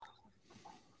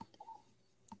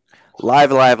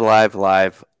Live, live, live,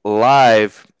 live,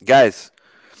 live. Guys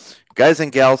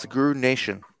and gals, Guru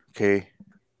Nation. Okay.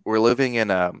 We're living in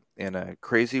a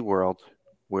crazy world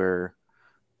where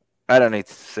I don't need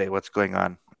to say what's going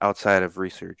on outside of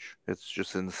research. It's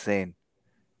just insane.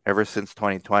 Ever since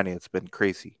 2020, it's been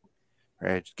crazy.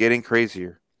 Right? It's getting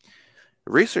crazier.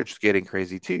 Research is getting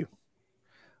crazy too.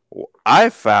 I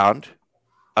found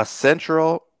a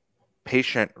central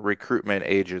patient recruitment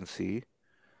agency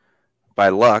by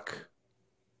luck,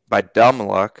 by dumb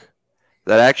luck,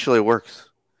 that actually works.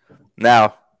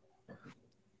 Now,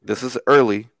 this is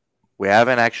early. We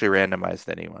haven't actually randomized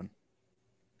anyone,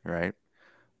 right?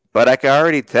 But I can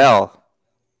already tell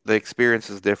the experience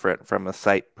is different from a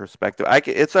site perspective.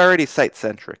 It's already site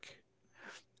centric.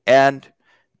 And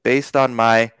based on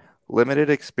my limited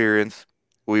experience,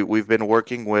 we've been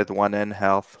working with One N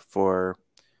Health for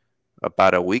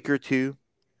about a week or two.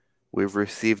 We've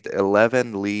received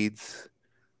 11 leads.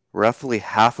 Roughly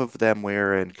half of them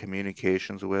we're in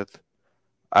communications with.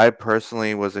 I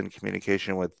personally was in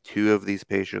communication with two of these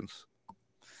patients.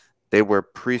 They were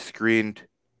pre screened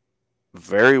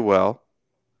very well.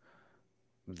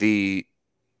 The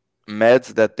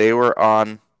meds that they were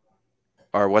on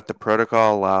are what the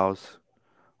protocol allows.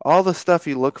 All the stuff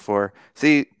you look for.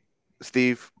 See,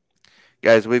 Steve,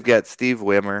 guys, we've got Steve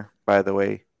Wimmer, by the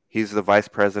way. He's the vice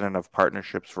president of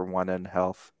partnerships for One N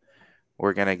Health.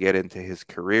 We're going to get into his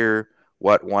career,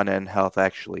 what One N Health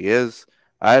actually is.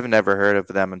 I've never heard of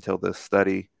them until this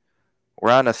study.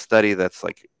 We're on a study that's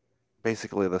like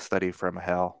basically the study from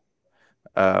hell.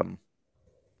 Um,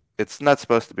 it's not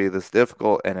supposed to be this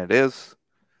difficult, and it is.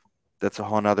 That's a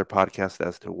whole nother podcast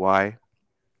as to why.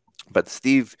 But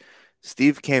Steve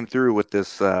came through with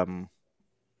this. I've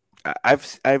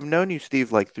known you,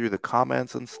 Steve, like through the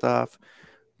comments and stuff.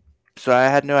 So I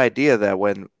had no idea that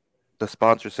when the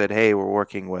sponsor said, "Hey, we're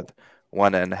working with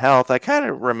One N Health," I kind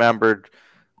of remembered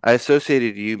I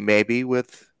associated you maybe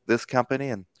with this company,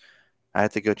 and I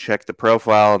had to go check the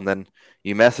profile, and then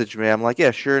you messaged me. I'm like,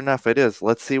 "Yeah, sure enough, it is.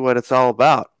 Let's see what it's all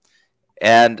about."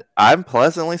 And I'm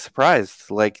pleasantly surprised.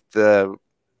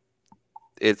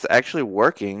 It's actually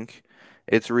working.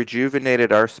 It's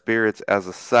rejuvenated our spirits as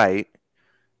a site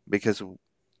because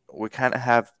we kind of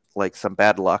have like some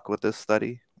bad luck with this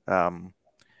study. Um,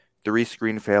 three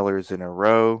screen failures in a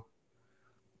row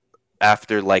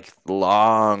after like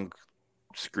long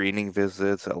screening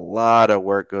visits. A lot of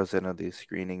work goes into these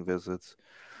screening visits.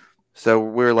 So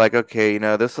we're like, okay,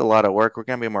 this is a lot of work. We're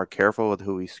gonna be more careful with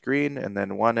who we screen. And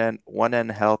then One N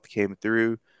Health came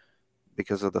through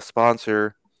because of the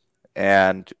sponsor,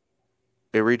 and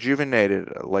it rejuvenated.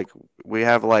 Like we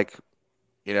have like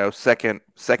second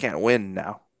win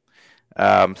now.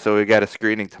 So we got a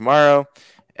screening tomorrow,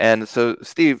 and so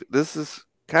Steve, this is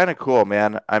kind of cool,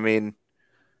 man. I mean,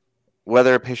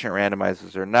 whether a patient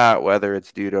randomizes or not, whether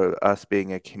it's due to us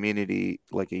being a community,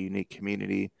 like a unique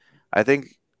community, I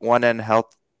think One N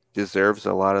Health deserves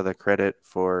a lot of the credit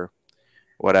for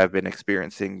what I've been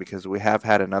experiencing because we have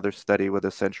had another study with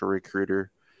a central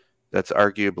recruiter that's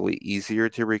arguably easier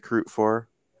to recruit for.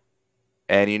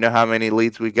 And you know how many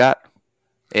leads we got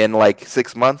in like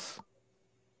 6 months?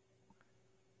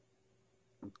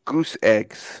 Goose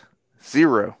eggs,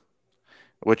 zero,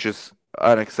 which is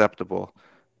unacceptable.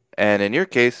 And in your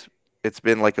case, it's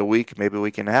been like a week, maybe a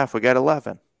week and a half. We got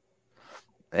 11.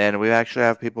 And we actually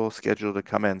have people scheduled to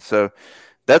come in. So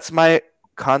that's my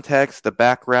context, the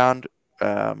background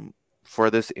for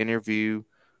this interview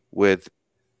with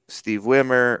Steve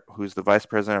Wimmer, who's the vice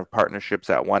president of partnerships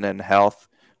at One N Health,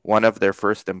 one of their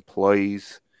first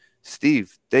employees.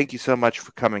 Steve, thank you so much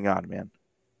for coming on, man.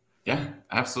 Yeah,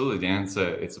 absolutely, Dan.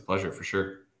 It's a pleasure for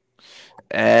sure.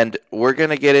 And we're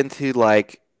gonna get into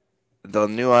like the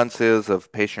nuances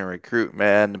of patient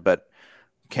recruitment, but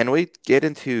can we get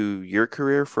into your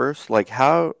career first? Like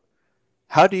how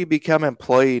do you become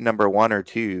employee number one or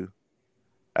two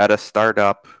at a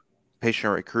startup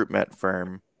patient recruitment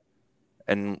firm?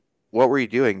 And what were you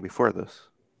doing before this?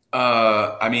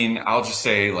 I mean, I'll just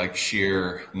say like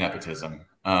sheer nepotism.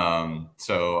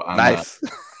 So I'm Nice.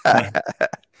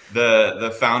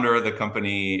 the founder of the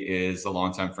company is a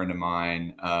longtime friend of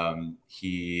mine.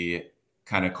 He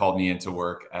kind of called me into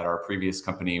work at our previous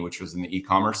company, which was in the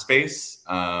e-commerce space.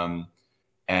 And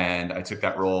I took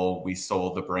that role. We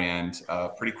sold the brand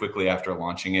pretty quickly after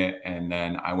launching it, and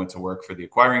then I went to work for the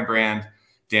acquiring brand.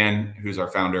 Dan, who's our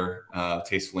founder,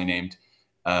 tastefully named,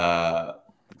 uh,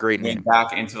 Great went name.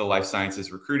 back into the life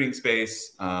sciences recruiting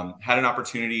space. Had an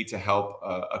opportunity to help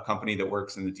a company that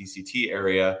works in the DCT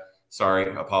area.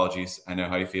 Sorry, apologies. I know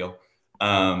how you feel.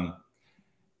 Um,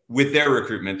 with their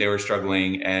recruitment, they were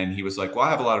struggling. And he was like, well, I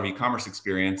have a lot of e-commerce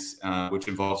experience, which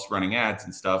involves running ads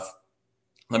and stuff.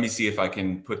 Let me see if I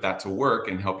can put that to work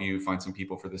and help you find some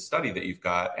people for the study that you've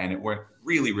got. And it went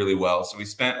really, really well. So we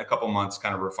spent a couple months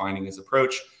kind of refining his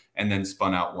approach and then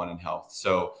spun out One in Health.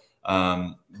 So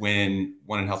when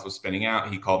One in Health was spinning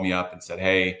out, he called me up and said,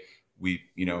 hey, we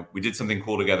did something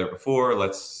cool together before.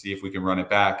 Let's see if we can run it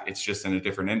back. It's just in a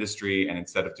different industry. And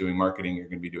instead of doing marketing, you're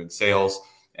going to be doing sales.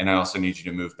 And I also need you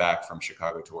to move back from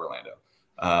Chicago to Orlando.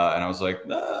 And I was like,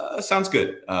 sounds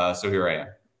good. So here I am.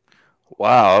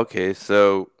 Wow. Okay.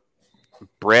 So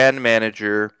brand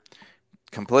manager,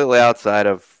 completely outside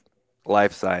of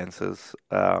life sciences.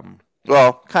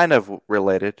 Well, kind of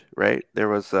related, right? There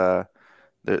was a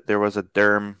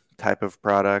derm type of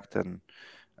product, and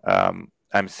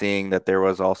I'm seeing that there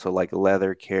was also like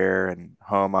leather care and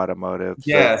home automotive. So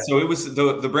Yeah, so it was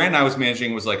the brand I was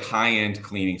managing was like high end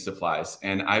cleaning supplies,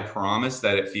 and I promise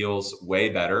that it feels way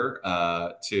better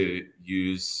to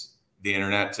use the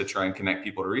internet to try and connect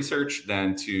people to research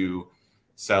than to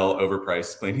sell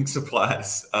overpriced cleaning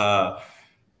supplies. And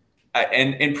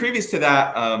previous to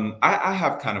that, I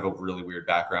have kind of a really weird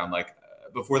background. Like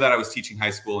before that, I was teaching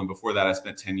high school, and before that, I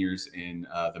spent 10 years in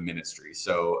the ministry.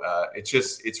 So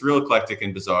it's real eclectic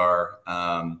and bizarre.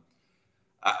 I,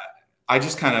 I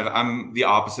just kind of, I'm the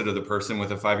opposite of the person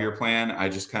with a 5-year plan. I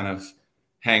just kind of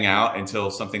hang out until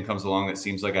something comes along that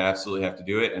seems like I absolutely have to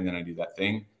do it, and then I do that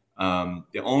thing.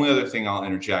 The only other thing I'll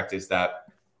interject is that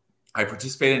I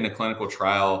participated in a clinical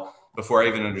trial before I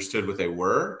even understood what they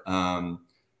were.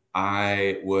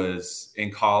 I was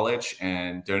in college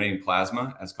and donating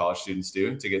plasma, as college students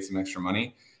do, to get some extra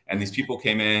money. And these people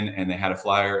came in and they had a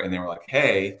flyer and they were like,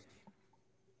 hey,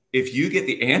 if you get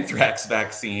the anthrax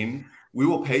vaccine, we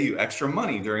will pay you extra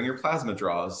money during your plasma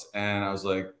draws. And I was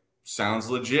like, sounds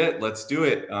legit. Let's do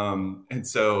it. And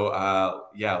so,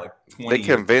 yeah, like they 20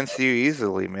 years convince ago. you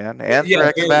easily, man. Yeah,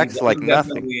 Anthrax very. vax like I'm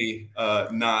nothing. definitely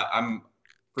not. I'm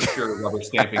for sure rubber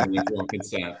stamping the informed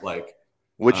consent. Like,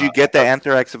 Would uh, you get the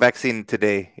anthrax vaccine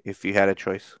today if you had a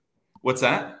choice? what's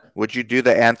that? Would you do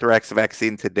the anthrax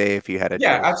vaccine today if you had a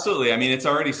Yeah, choice? absolutely. I mean, it's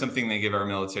already something they give our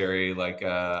military. Like,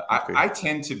 Okay. I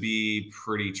tend to be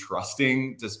pretty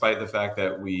trusting, despite the fact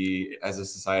that we, as a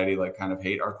society, like kind of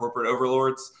hate our corporate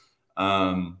overlords.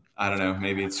 I don't know.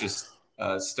 Maybe it's just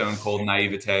stone cold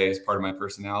naivete as part of my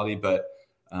personality, but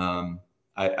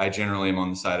I generally am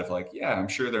on the side of like, yeah, I'm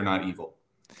sure they're not evil.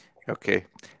 Okay.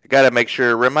 I got to make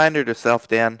sure. Reminder to self,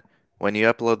 Dan, when you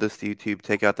upload this to YouTube,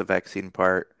 take out the vaccine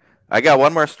part. I got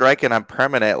one more strike and I'm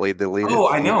permanently deleted, Oh,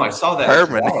 I know. Steve. I saw that. It's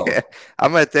Permanent. wild.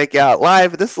 I'm going to take out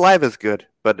live. This live is good,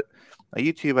 but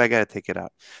YouTube, I got to take it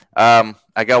out.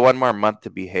 I got one more month to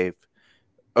behave.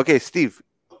 Okay, Steve,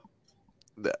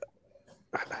 the,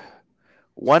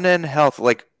 One in Health,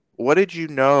 like, what did you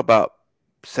know about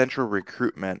central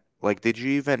recruitment? Like, did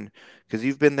you even, because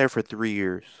you've been there for 3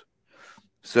 years.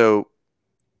 So,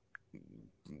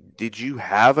 did you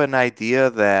have an idea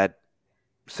that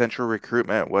central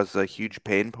recruitment was a huge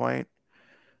pain point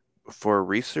for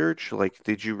research? Like,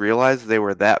 did you realize they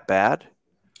were that bad?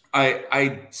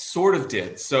 I sort of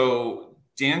did. So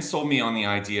Dan sold me on the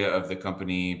idea of the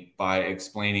company by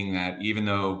explaining that even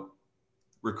though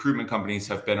recruitment companies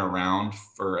have been around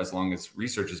for as long as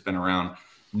research has been around,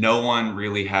 no one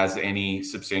really has any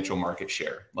substantial market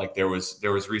share. Like there was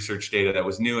research data that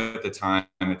was new at the time.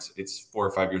 It's 4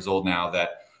 or 5 years old now, that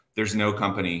there's no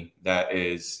company that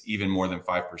is even more than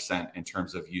 5% in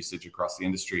terms of usage across the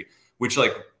industry, which,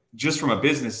 like, just from a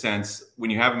business sense,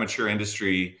 when you have a mature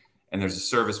industry and there's a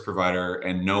service provider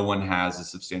and no one has a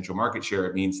substantial market share,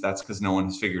 it means that's because no one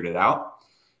has figured it out.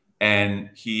 And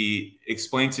he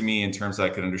explained to me in terms that I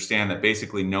could understand that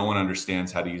basically no one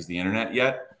understands how to use the internet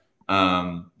yet.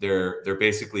 They're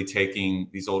basically taking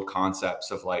these old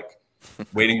concepts of like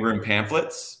waiting room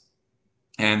pamphlets,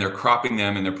 and they're cropping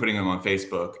them and they're putting them on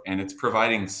Facebook, and it's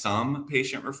providing some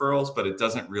patient referrals, but it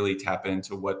doesn't really tap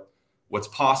into what's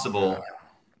possible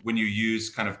when you use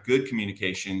kind of good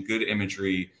communication, good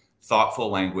imagery,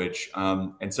 thoughtful language.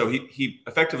 And so he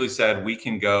effectively said we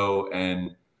can go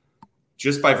and,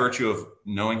 just by virtue of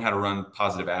knowing how to run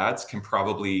positive ads, can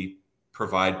probably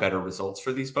provide better results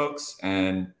for these folks.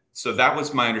 And so that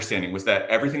was my understanding, was that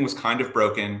everything was kind of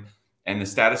broken and the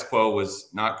status quo was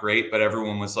not great, but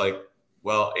everyone was like,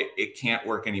 well, it can't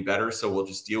work any better, so we'll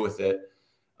just deal with it.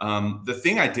 The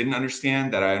thing I didn't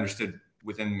understand, that I understood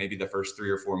within maybe the first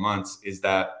 3 or 4 months, is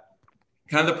that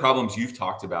kind of the problems you've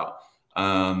talked about.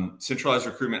 Centralized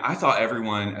recruitment, I thought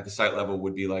everyone at the site level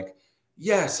would be like,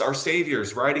 yes, our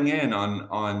saviors riding in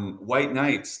on white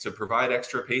knights to provide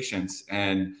extra patients.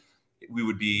 And we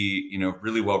would be,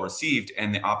 really well received.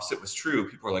 And the opposite was true.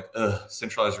 People were like, ugh,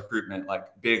 centralized recruitment, like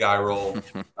big eye roll.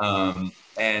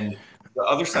 And the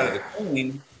other side of the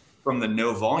coin, from the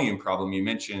no volume problem you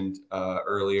mentioned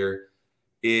earlier,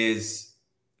 is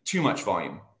too much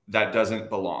volume that doesn't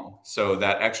belong. So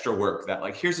that extra work, that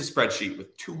like, here's a spreadsheet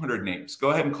with 200 names.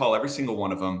 Go ahead and call every single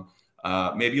one of them.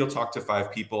 Maybe you'll talk to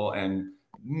 5 people, and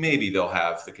maybe they'll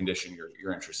have the condition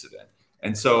you're interested in.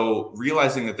 And so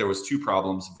realizing that there was two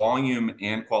problems, volume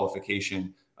and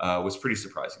qualification, was pretty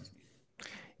surprising to me.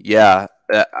 Yeah,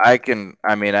 I can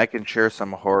share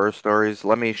some horror stories.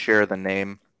 Let me share the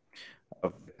name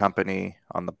of the company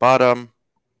on the bottom.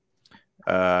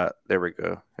 There we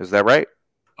go. Is that right?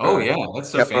 Oh yeah, that's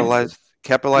so fancy. We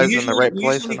Capitalized in the usually right we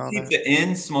place usually and all keep that? the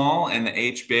N small and the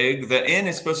H big. The N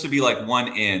is supposed to be like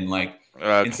one N. Like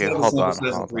Okay, instead of a hold sample on, size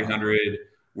of hold on. 300,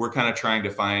 we're kind of trying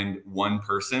to find one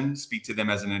person, speak to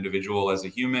them as an individual, as a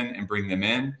human, and bring them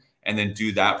in, and then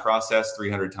do that process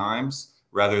 300 times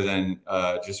rather than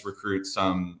just recruit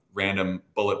some random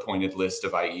bullet pointed list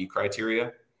of IE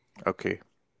criteria. Okay,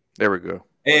 there we go.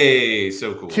 Hey,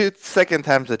 so cool. Two second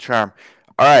time's the charm.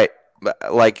 All right,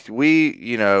 like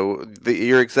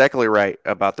you're exactly right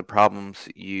about the problems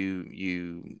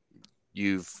you've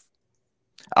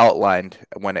outlined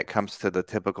when it comes to the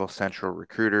typical central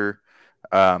recruiter.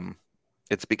 Um,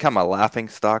 it's become a laughing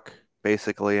stock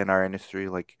basically in our industry.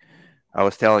 Like I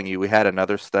was telling you, we had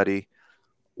another study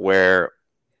where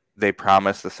they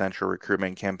promised the central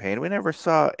recruitment campaign. We never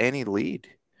saw any lead.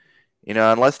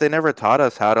 Unless they never taught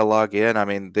us how to log in. I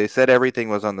mean, they said everything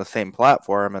was on the same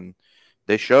platform and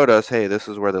they showed us, hey, this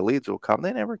is where the leads will come.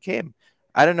 They never came.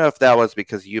 I don't know if that was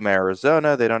because Yuma,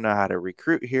 Arizona, they don't know how to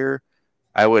recruit here.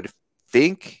 I would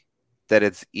think that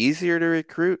it's easier to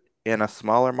recruit in a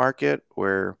smaller market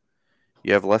where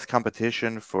you have less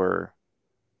competition for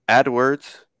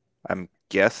AdWords, I'm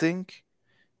guessing,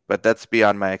 but that's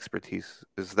beyond my expertise.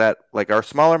 Is that like our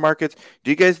smaller markets?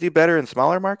 Do you guys do better in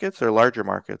smaller markets or larger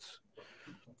markets?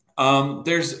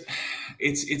 There's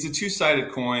it's a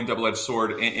two-sided coin, double-edged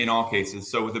sword in all cases.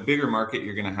 So with a bigger market,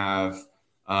 you're going to have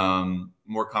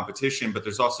more competition, but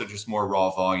there's also just more raw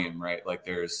volume, right? Like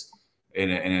there's in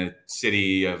a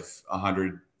city of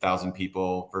 100,000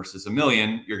 people versus a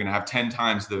million, you're going to have 10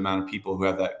 times the amount of people who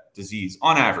have that disease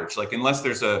on average. Like unless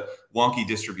there's a wonky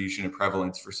distribution of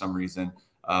prevalence for some reason,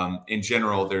 in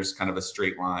general, there's kind of a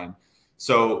straight line.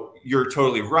 So you're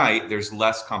totally right. There's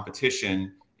less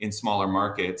competition in smaller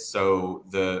markets, so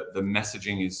the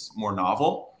messaging is more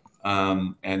novel,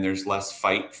 and there's less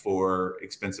fight for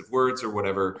expensive words or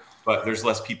whatever, but there's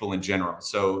less people in general.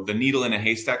 So the needle in a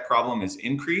haystack problem is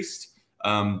increased,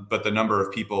 but the number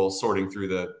of people sorting through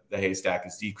the haystack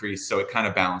is decreased. So it kind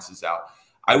of balances out.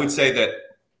 I would say that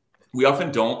we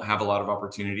often don't have a lot of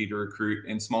opportunity to recruit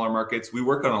in smaller markets. We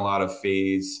work on a lot of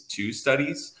phase 2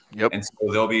 studies. Yep. And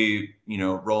so they'll be,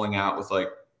 rolling out with like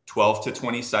 12 to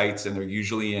 20 sites, and they're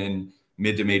usually in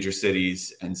mid to major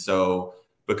cities. And so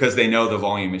because they know the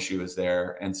volume issue is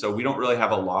there. And so we don't really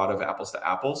have a lot of apples to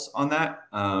apples on that.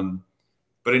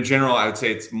 But in general, I would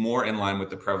say it's more in line with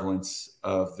the prevalence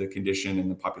of the condition and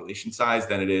the population size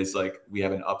than it is like we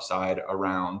have an upside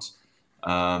around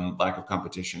lack of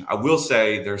competition. I will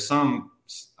say there's some,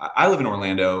 I live in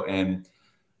Orlando, and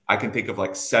I can think of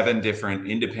like 7 different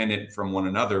independent from one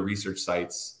another research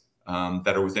sites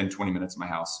that are within 20 minutes of my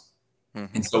house.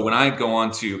 Mm-hmm. And so when I go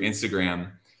onto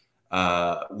Instagram,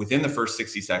 within the first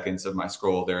 60 seconds of my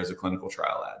scroll, there is a clinical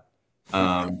trial ad.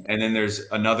 And then there's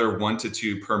another 1 to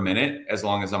 2 per minute as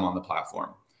long as I'm on the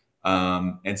platform.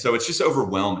 And so it's just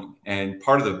overwhelming. And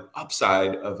part of the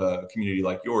upside of a community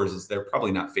like yours is they're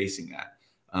probably not facing that.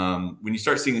 When you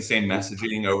start seeing the same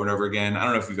messaging over and over again, I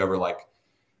don't know if you've ever like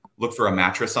looked for a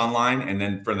mattress online and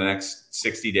then for the next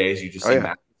 60 days, you just Oh see yeah.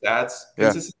 mattress ads Yeah.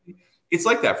 consistently. It's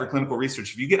like that for clinical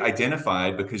research. If you get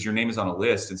identified because your name is on a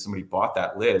list and somebody bought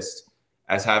that list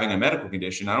as having a medical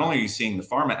condition, not only are you seeing the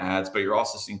pharma ads, but you're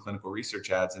also seeing clinical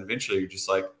research ads. And eventually you're just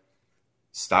like,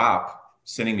 stop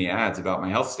sending me ads about my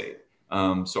health state.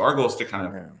 So our goal is to kind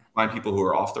of Yeah. find people who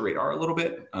are off the radar a little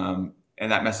bit. And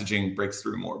that messaging breaks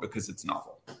through more because it's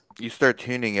novel. You start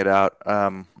tuning it out.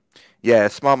 Yeah,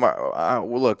 well,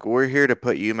 look, we're here to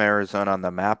put Yuma, Arizona on the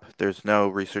map. There's no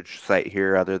research site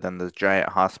here other than the giant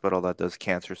hospital that does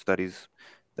cancer studies.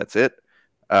 That's it.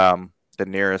 The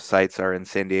nearest sites are in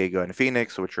San Diego and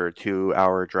Phoenix, which are a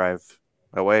 2-hour drive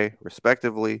away,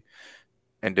 respectively,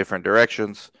 in different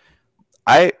directions.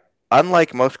 I,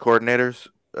 unlike most coordinators,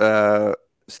 uh,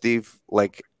 Steve,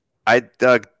 like I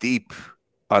dug deep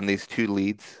on these 2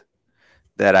 leads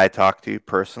that I talked to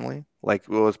personally. Like it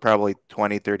was probably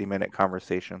 20, 30-minute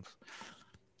conversations.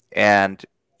 And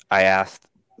I asked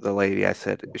the lady, I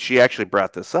said, she actually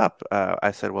brought this up.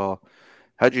 I said, well,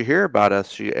 how'd you hear about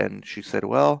us? She said,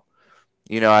 well,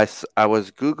 I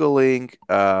was Googling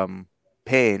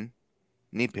pain,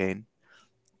 knee pain,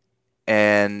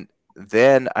 and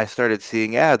then I started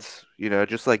seeing ads,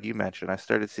 just like you mentioned. I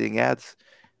started seeing ads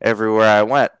everywhere I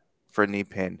went for knee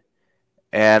pain.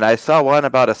 And I saw one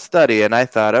about a study, and I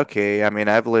thought, okay, I mean,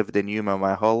 I've lived in Yuma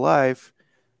my whole life.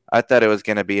 I thought it was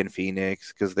going to be in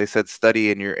Phoenix because they said study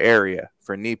in your area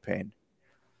for knee pain.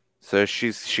 So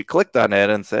she clicked on it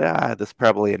and said, this is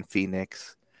probably in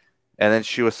Phoenix. And then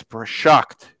she was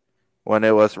shocked when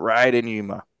it was right in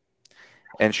Yuma.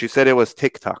 And she said it was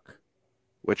TikTok,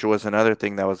 which was another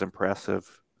thing that was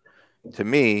impressive to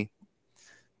me.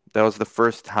 That was the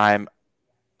first time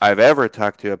I've ever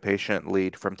talked to a patient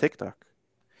lead from TikTok.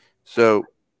 So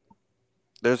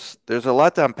there's a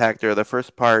lot to unpack there. The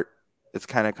first part is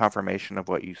kind of confirmation of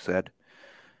what you said.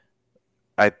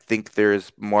 I think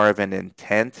there's more of an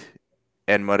intent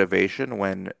and motivation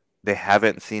when they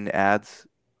haven't seen ads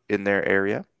in their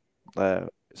area. Uh,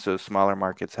 so smaller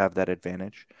markets have that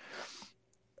advantage.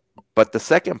 But the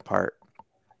second part,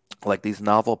 like these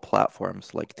novel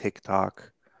platforms like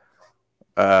TikTok,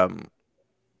 um,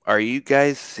 are you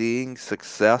guys seeing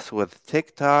success with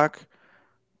TikTok,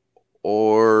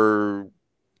 or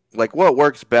like what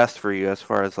works best for you as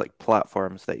far as like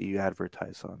platforms that you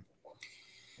advertise on?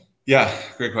 Yeah,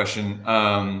 great question.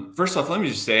 First off, let me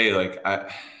just say,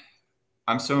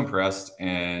 I'm so impressed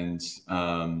and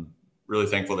really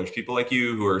thankful there's people like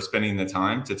you who are spending the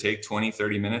time to take 20,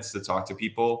 30 minutes to talk to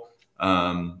people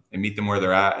and meet them where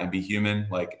they're at and be human.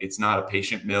 Like, it's not a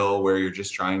patient mill where you're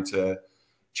just trying to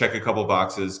check a couple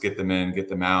boxes, get them in, get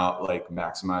them out, like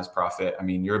maximize profit. I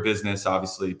mean, you're a business,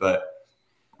 obviously, but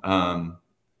um,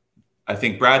 I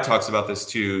think Brad talks about this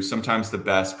too. Sometimes the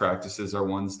best practices are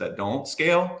ones that don't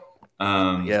scale.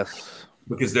 Um, Yes.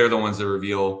 because they're the ones that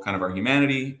reveal kind of our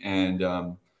humanity. And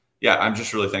yeah, I'm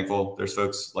just really thankful there's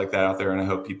folks like that out there, and I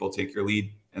hope people take your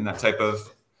lead in that type of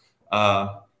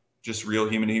uh, just real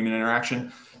human to human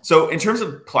interaction. So in terms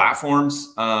of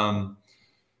platforms,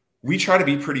 we try to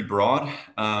be pretty broad.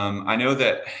 I know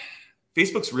that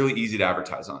Facebook's really easy to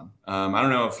advertise on. I don't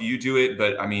know if you do it,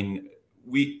 but I mean,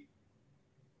 we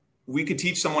could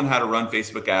teach someone how to run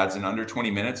Facebook ads in under 20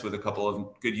 minutes with a couple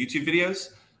of good YouTube videos.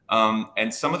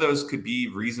 And some of those could be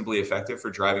reasonably effective for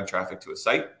driving traffic to a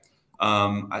site.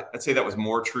 I'd say that was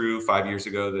more true 5 years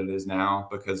ago than it is now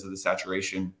because of the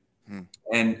saturation. Hmm.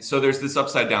 And so there's this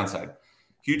upside downside.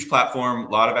 Huge platform, a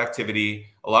lot of activity.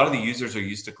 A lot of the users are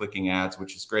used to clicking ads,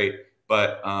 which is great,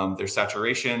 but there's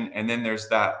saturation. And then there's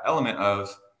that element of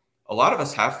a lot of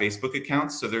us have Facebook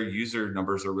accounts, so their user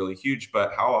numbers are really huge,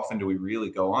 but how often do we really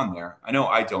go on there? I know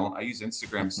I don't. I use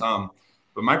Instagram some,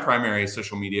 but my primary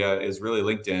social media is really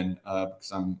LinkedIn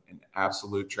because I'm an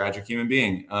absolute tragic human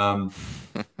being.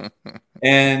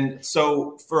 And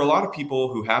so for a lot of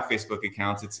people who have Facebook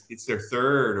accounts, it's their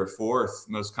third or fourth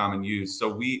most common use. So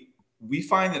we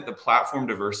find that the platform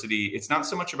diversity, it's not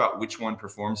so much about which one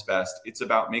performs best. It's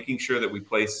about making sure that we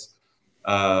place,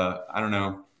 I don't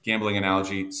know, gambling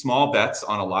analogy, small bets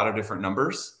on a lot of different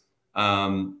numbers.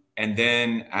 And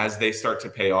then as they start to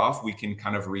pay off, we can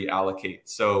kind of reallocate.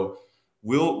 So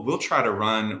we'll try to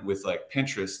run with like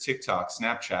Pinterest, TikTok,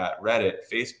 Snapchat, Reddit,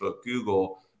 Facebook,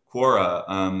 Google,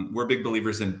 Quora. We're big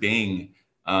believers in Bing.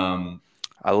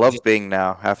 I love Just Bing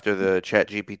now after the Chat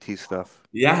GPT stuff.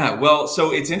 yeah, well,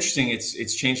 so it's interesting.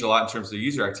 It's changed a lot in terms of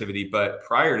user activity, but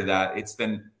prior to that, it's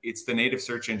the native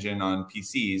search engine on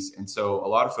PCs, and so a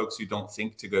lot of folks who don't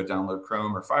think to go download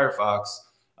Chrome or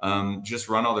Firefox just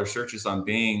run all their searches on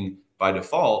Bing by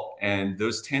default, and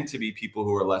those tend to be people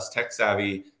who are less tech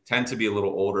savvy, tend to be a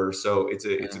little older. So it's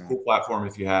a Mm. cool platform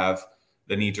if you have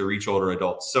the need to reach older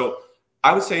adults. So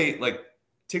I would say like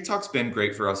TikTok's been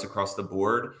great for us across the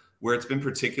board. Where it's been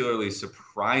particularly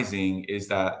surprising is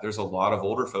that there's a lot of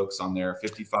older folks on there,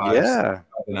 55, Yeah.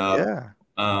 and up. Yeah.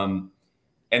 Um,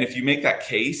 and if you make that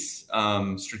case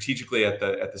strategically at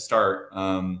the start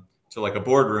to like a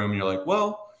boardroom, you're like,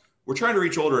 well, we're trying to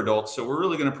reach older adults, so we're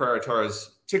really going to prioritize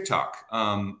TikTok.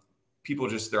 People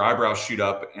just their eyebrows shoot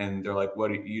up and they're like,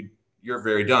 "What you're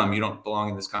very dumb. You don't belong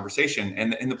in this conversation."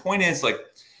 And the point is like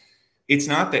it's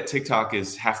not that TikTok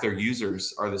is half their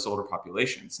users are this older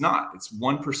population. It's not. It's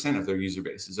 1% of their user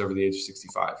base is over the age of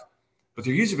 65. But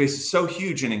their user base is so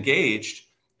huge and engaged,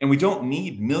 and we don't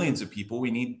need millions of people.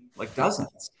 We need like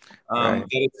dozens. Right. That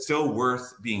it's still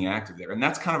worth being active there. And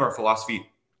that's kind of our philosophy.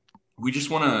 We just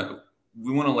want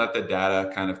to let the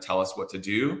data kind of tell us what to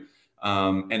do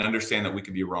and understand that we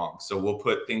could be wrong. So we'll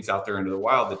put things out there into the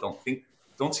wild that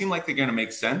don't seem like they're going to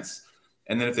make sense,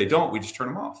 And then if they don't, we just turn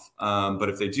them off. But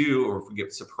if they do, or if we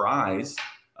get surprised,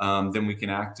 then we can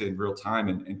act in real time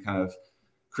and kind of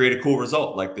create a cool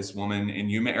result, like this woman in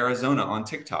Yuma, Arizona on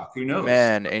TikTok. Who knows?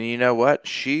 Man, and you know what?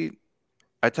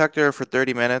 I talked to her for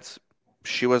 30 minutes.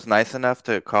 She was nice enough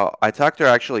to call. I talked to her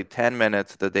actually 10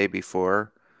 minutes the day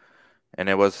before, and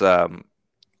it was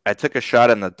I took a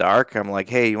shot in the dark. I'm like,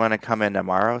 "Hey, you want to come in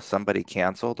tomorrow?" Somebody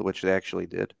canceled, which they actually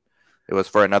did. It was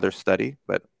for another study,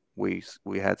 but we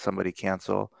had somebody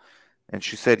cancel, and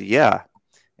she said, "Yeah."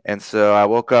 And so I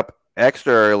woke up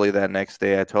extra early that next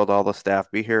day. I told all the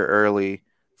staff, "Be here early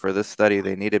for this study.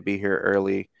 They need to be here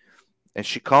early." And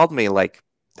she called me like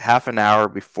half an hour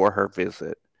before her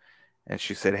visit, and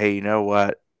she said, "Hey, you know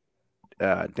what,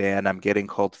 Dan? I'm getting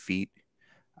cold feet.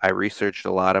 I researched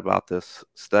a lot about this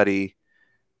study.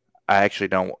 I actually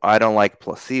don't. I don't like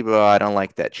placebo. I don't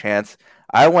like that chance."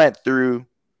 I went through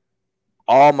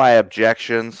all my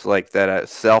objections, like that I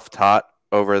self-taught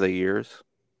over the years,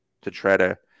 to try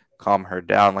to calm her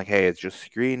down. Like, hey, it's just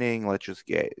screening.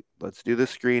 Let's do the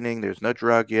screening. There's no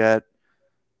drug yet.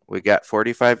 We got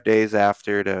 45 days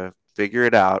after to figure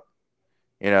it out.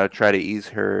 Try to ease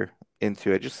her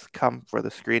into it. Just come for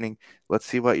the screening. Let's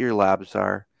see what your labs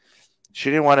are. She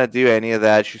didn't want to do any of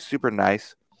that. She's super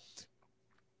nice.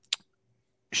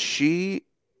 She,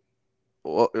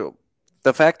 well,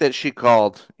 the fact that she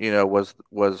called, was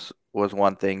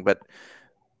one thing, but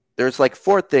there's like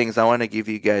four things I want to give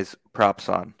you guys props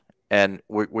on, and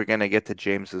we're gonna get to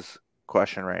James's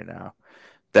question right now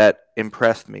that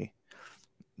impressed me.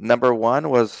 Number one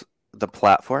was the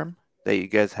platform that you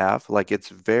guys have. Like, it's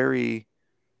very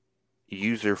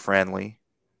user friendly,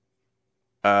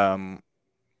 um,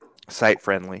 site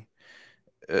friendly.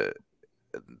 Uh,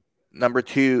 Number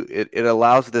two, it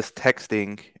allows this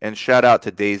texting, and shout out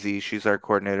to Daisy. She's our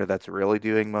coordinator that's really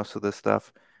doing most of this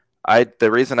stuff. The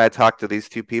reason I talked to these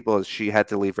two people is she had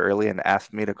to leave early and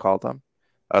asked me to call them.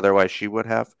 Otherwise, she would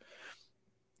have.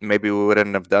 Maybe we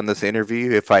wouldn't have done this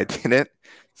interview if I didn't.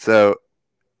 So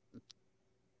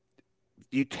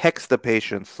you text the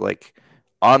patients like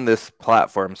on this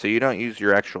platform, so you don't use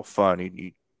your actual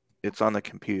phone. It's on the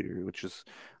computer, which is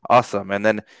awesome. And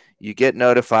then you get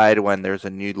notified when there's a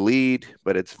new lead,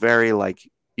 but it's very like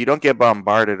you don't get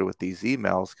bombarded with these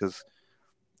emails because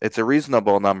it's a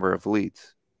reasonable number of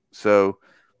leads. So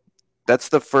that's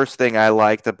the first thing I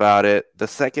liked about it. The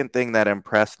second thing that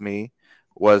impressed me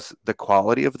was the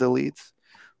quality of the leads.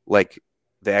 Like,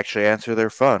 they actually answer their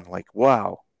phone. Like,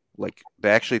 wow. Like, they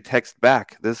actually text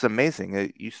back. This is amazing.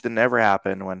 It used to never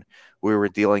happen when we were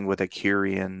dealing with a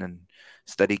Curian and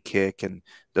Study Kick and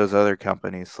those other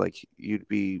companies. Like, you'd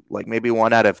be like maybe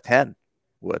 1 out of 10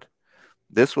 would.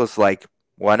 This was like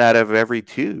 1 out of every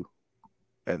 2.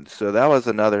 And so that was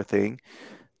another thing.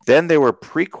 Then they were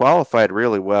pre-qualified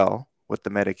really well with the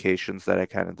medications that I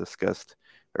kind of discussed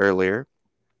earlier.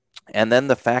 And then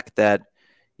the fact that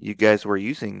you guys were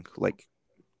using, like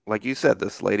you said,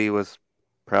 this lady was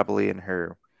probably in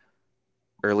her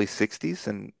early 60s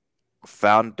and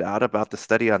found out about the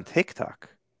study on TikTok.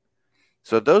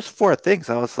 So those four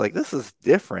things, I was like, this is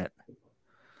different.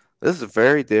 This is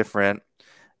very different.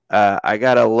 I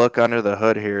gotta look under the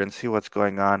hood here and see what's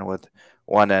going on with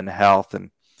One N Health. And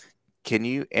can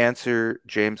you answer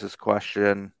James's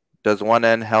question? Does One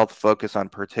N Health focus on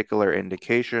particular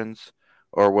indications,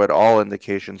 or would all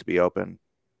indications be open?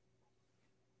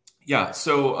 Yeah,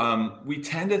 so we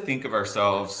tend to think of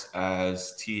ourselves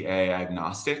as TA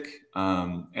agnostic.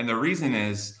 And the reason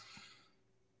is,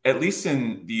 at least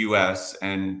in the US,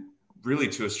 and really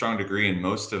to a strong degree in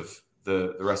most of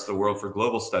the rest of the world for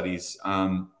global studies,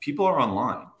 people are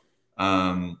online.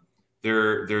 Um,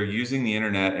 they're using the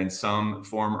internet in some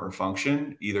form or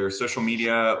function, either social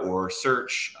media or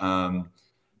search.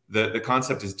 The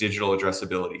concept is digital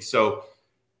addressability. So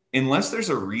unless there's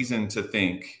a reason to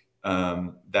think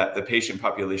that the patient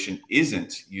population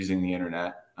isn't using the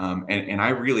internet, and I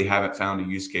really haven't found a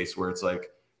use case where it's like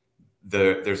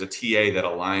there's a TA that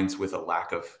aligns with a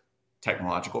lack of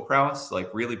technological prowess.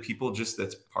 Like, really, people just,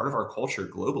 that's part of our culture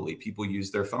globally. People use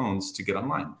their phones to get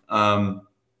online.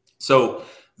 So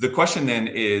the question then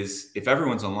is, if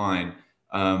everyone's online,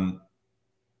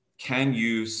 can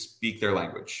you speak their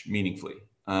language meaningfully?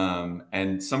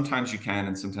 And sometimes you can,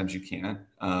 and sometimes you can't.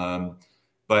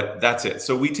 But that's it.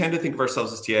 So we tend to think of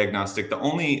ourselves as TA agnostic. The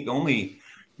only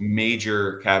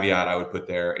major caveat I would put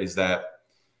there is that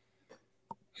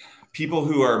people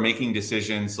who are making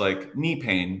decisions like knee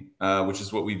pain, which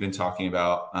is what we've been talking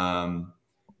about,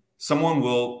 someone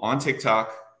will on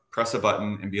TikTok press a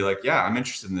button and be like, "Yeah, I'm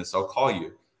interested in this. I'll call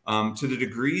you." To the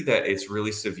degree that it's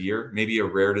really severe, maybe a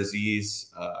rare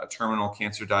disease, a terminal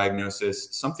cancer diagnosis,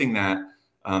 something that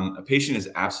A patient is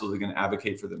absolutely going to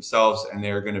advocate for themselves, and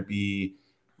they're going to be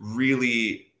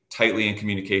really tightly in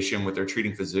communication with their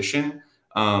treating physician.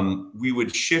 We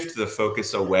would shift the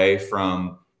focus away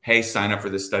from, hey, sign up for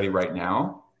this study right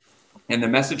now. And the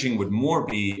messaging would more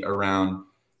be around,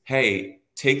 hey,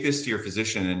 take this to your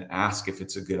physician and ask if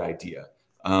it's a good idea.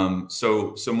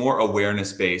 So more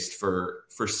awareness based for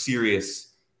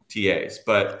serious TAs.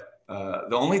 But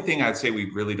the only thing I'd say we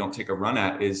really don't take a run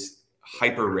at is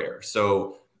hyper rare.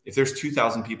 So if there's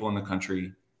 2,000 people in the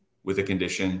country with a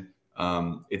condition,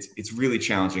 it's really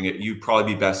challenging. You'd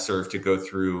probably be best served to go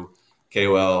through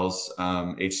KOLs,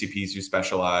 HCPs who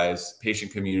specialize,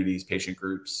 patient communities, patient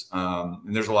groups,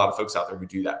 and there's a lot of folks out there who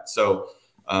do that. So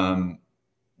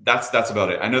that's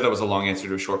about it. I know that was a long answer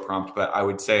to a short prompt, but I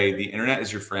would say the internet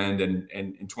is your friend, and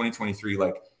in 2023,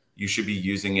 like, you should be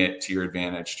using it to your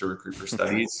advantage to recruit for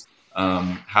studies.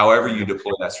 However you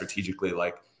deploy that strategically,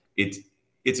 like,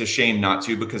 it's a shame not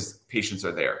to, because patients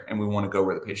are there, and we want to go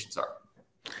where the patients are.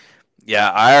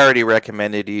 Yeah, I already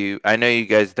recommended you. I know you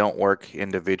guys don't work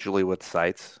individually with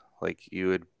sites. Like, you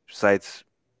would sites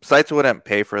wouldn't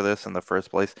pay for this in the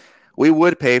first place. We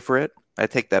would pay for it. I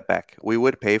take that back. We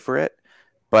would pay for it,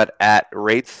 but at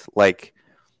rates like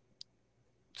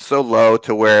so low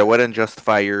to where it wouldn't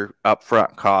justify your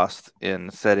upfront cost in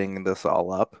setting this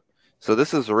all up. So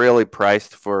this is really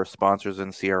priced for sponsors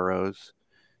and CROs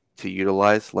to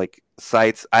utilize. Like,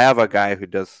 sites, I have a guy who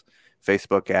does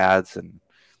Facebook ads, and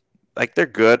like, they're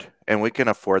good and we can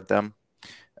afford them.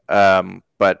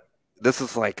 But this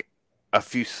is like a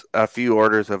few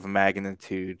orders of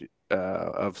magnitude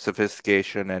of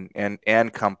sophistication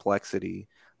and complexity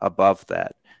above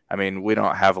that. I mean, we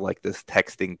don't have like this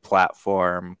texting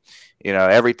platform.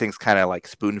 Everything's kind of like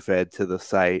spoon fed to the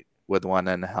site with One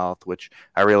N Health, which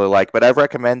I really like. But I've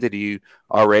recommended you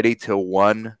already to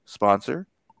one sponsor,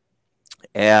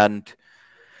 and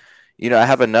I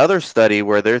have another study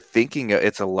where they're thinking,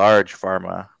 it's a large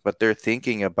pharma, but they're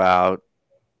thinking about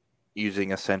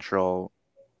using a central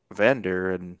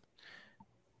vendor. And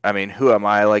I mean, who am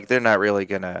I? Like, they're not really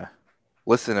going to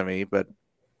listen to me, but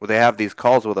they have these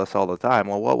calls with us all the time.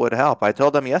 Well, what would help? I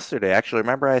told them yesterday. Actually,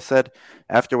 remember I said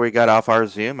after we got off our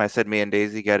Zoom, I said me and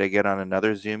Daisy got to get on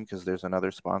another Zoom because there's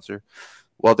another sponsor.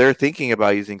 Well, they're thinking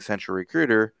about using Central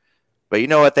Recruiter, but you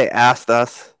know what they asked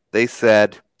us? They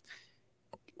said,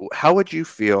 how would you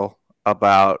feel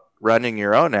about running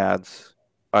your own ads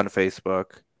on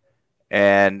Facebook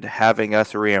and having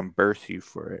us reimburse you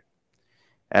for it?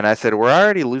 And I said, we're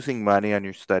already losing money on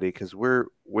your study because we're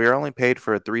only paid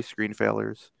for 3 screen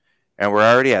failures, and we're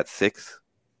already at 6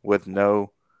 with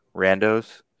no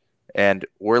randos, and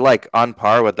we're like on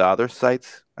par with the other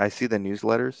sites. I see the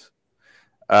newsletters.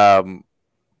 Um,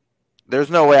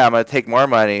 there's no way I'm gonna take more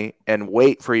money and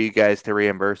wait for you guys to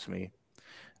reimburse me.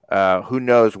 Who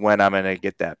knows when I'm gonna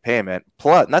get that payment?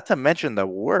 Plus, not to mention the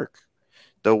work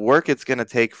it's going to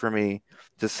take for me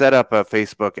to set up a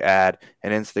Facebook ad,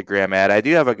 an Instagram ad. I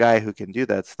do have a guy who can do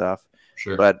that stuff,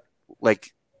 Sure. but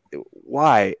like,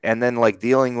 why? And then like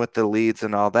dealing with the leads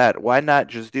and all that. Why not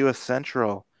just do a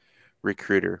central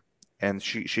recruiter? And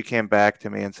she came back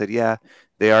to me and said, yeah,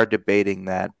 they are debating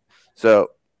that. So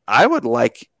I would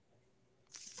like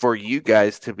for you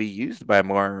guys to be used by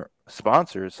more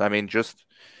sponsors. I mean, just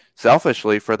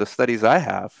selfishly for the studies I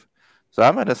have. So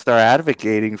I'm going to start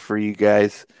advocating for you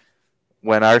guys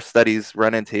when our studies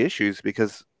run into issues,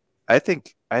 because I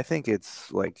think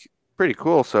it's like pretty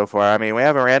cool so far. I mean, we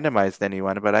haven't randomized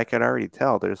anyone, but I can already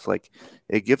tell there's like,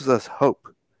 it gives us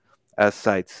hope as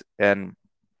sites. And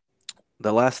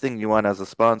the last thing you want as a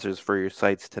sponsor is for your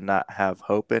sites to not have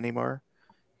hope anymore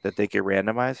that they get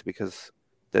randomized, because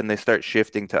then they start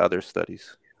shifting to other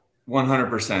studies.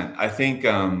 100%. I think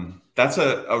that's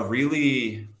a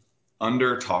really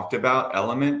under talked about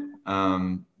element,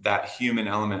 that human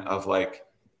element of, like,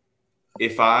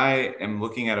 if I am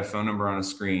looking at a phone number on a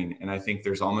screen and I think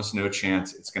there's almost no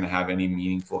chance it's going to have any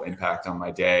meaningful impact on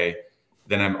my day,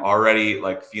 then I'm already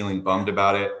like feeling bummed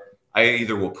about it. I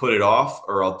either will put it off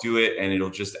or I'll do it, and it'll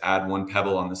just add one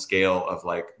pebble on the scale of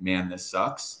like, man, this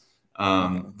sucks.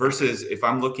 Versus if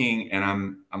I'm looking and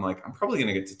I'm like, I'm probably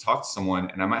going to get to talk to someone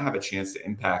and I might have a chance to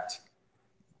impact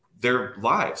their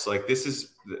lives. Like, this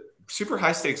is super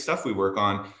high stakes stuff we work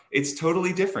on. It's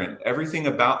totally different. Everything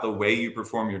about the way you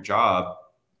perform your job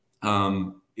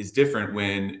is different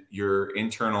when your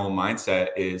internal mindset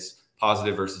is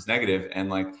positive versus negative. And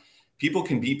like, people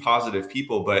can be positive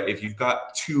people, but if you've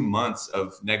got 2 months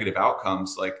of negative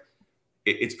outcomes, like,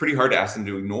 it's pretty hard to ask them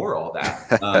to ignore all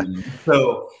that.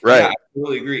 So Right. yeah, I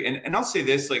totally agree. And I'll say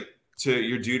this, like, to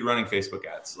your dude running Facebook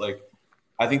ads, like,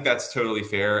 I think that's totally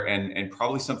fair, and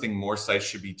probably something more sites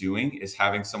should be doing is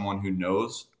having someone who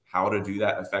knows how to do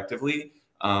that effectively.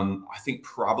 I think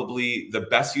probably the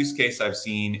best use case I've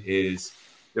seen is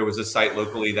there was a site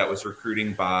locally that was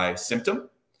recruiting by symptom.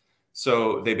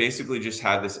 So they basically just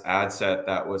had this ad set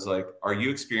that was like, "Are you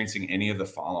experiencing any of the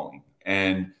following?"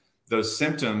 And those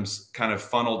symptoms kind of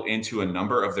funneled into a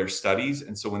number of their studies.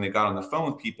 And so when they got on the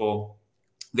phone with people,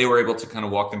 they were able to kind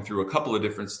of walk them through a couple of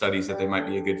different studies that they might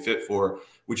be a good fit for,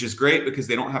 which is great because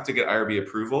they don't have to get IRB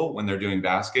approval when they're doing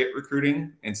basket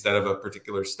recruiting instead of a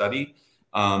particular study.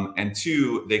 And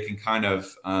two, they can kind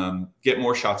of get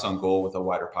more shots on goal with a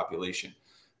wider population.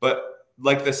 But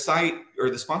like the site or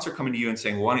the sponsor coming to you and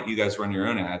saying, why don't you guys run your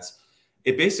own ads?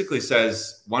 It basically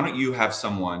says, why don't you have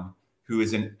someone who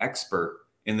is an expert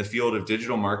in the field of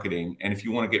digital marketing? And if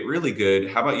you want to get really good,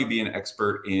 how about you be an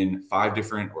expert in 5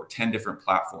 different or 10 different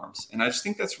platforms? And I just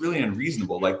think that's really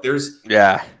unreasonable. Like there's,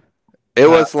 Yeah. It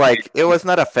uh, was like it was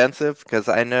not offensive because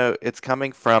I know it's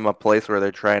coming from a place where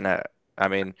they're trying to. I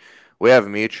mean, we have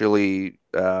mutually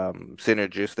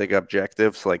synergistic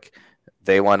objectives. Like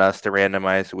they want us to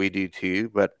randomize, we do too.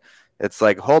 But it's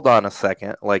like, hold on a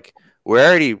second. Like we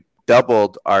already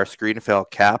doubled our screen fail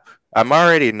cap. I'm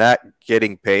already not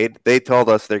getting paid. They told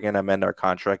us they're going to amend our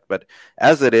contract, but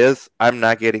as it is, I'm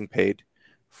not getting paid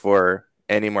for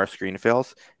any more screen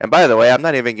fails. And by the way, I'm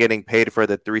not even getting paid for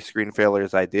the 3 screen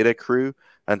failures I did accrue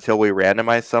until we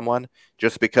randomize someone,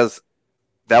 just because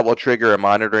that will trigger a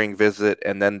monitoring visit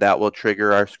and then that will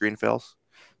trigger our screen fails.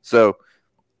 So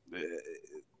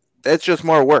it's just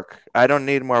more work. I don't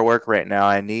need more work right now.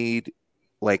 I need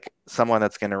like someone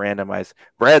that's going to randomize.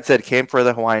 Brad said came for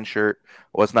the Hawaiian shirt,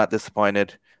 was not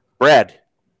disappointed. Brad,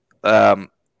 um,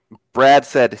 Brad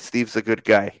said Steve's a good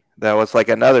guy. That was like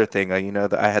another thing.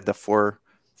 That I had the four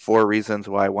reasons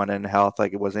why one in health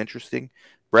like it was interesting.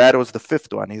 Brad was the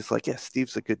fifth one. He's like, yeah,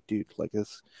 Steve's a good dude. Like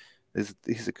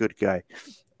he's a good guy.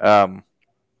 Um,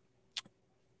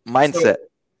 so mindset.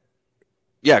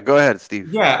 Yeah, go ahead,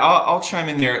 Steve. yeah, I'll chime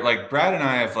in there. Like Brad and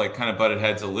I have like kind of butted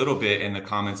heads a little bit in the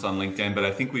comments on LinkedIn, but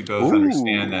I think we both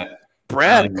understand Ooh, that.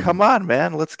 Brad, come on,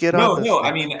 man. Let's get on No, this no.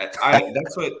 I thing. mean, I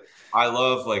that's what I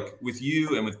love. Like with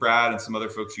you and with Brad and some other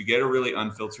folks, you get a really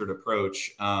unfiltered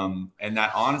approach, and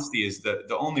that honesty is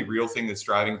the only real thing that's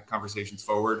driving conversations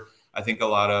forward. I think a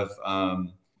lot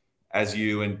of, as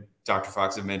you and Dr.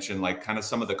 Fox have mentioned, like kind of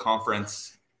some of the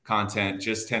conference content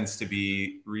just tends to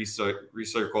be recircled,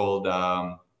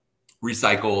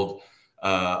 recycled.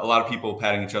 A lot of people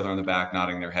patting each other on the back,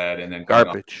 nodding their head, and then going off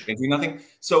Garbage. and doing nothing.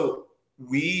 So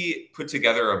we put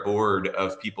together a board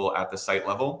of people at the site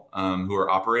level, who are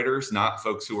operators, not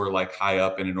folks who are like high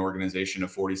up in an organization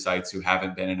of 40 sites who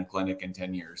haven't been in a clinic in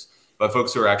 10 years, but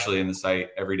folks who are actually in the site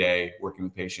every day working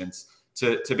with patients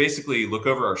to basically look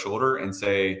over our shoulder and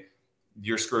say,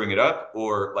 you're screwing it up,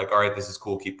 or like, all right, this is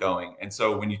cool, keep going. And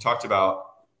so when you talked about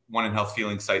One in Health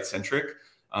feeling site centric,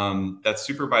 that's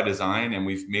super by design, and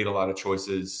we've made a lot of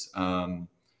choices,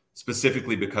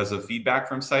 specifically because of feedback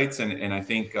from sites. And I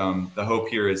think the hope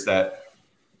here is that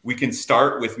we can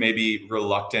start with maybe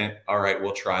reluctant, all right,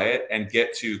 we'll try it, and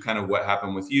get to kind of what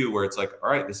happened with you, where it's like, all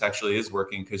right, this actually is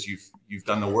working because you've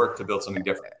done the work to build something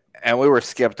different. And we were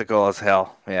skeptical as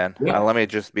hell, man. Yeah. Let me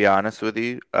just be honest with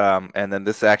you. And then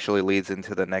this actually leads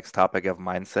into the next topic of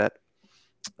mindset,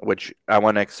 which I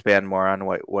want to expand more on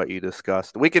what you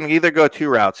discussed. We can either go 2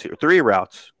 routes here, 3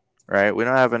 routes, right? We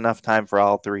don't have enough time for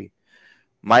all 3.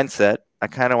 Mindset, I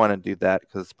kind of want to do that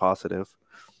because it's positive.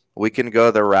 We can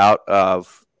go the route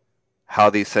of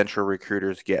how these central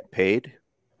recruiters get paid,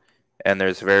 and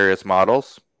there's various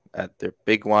models. The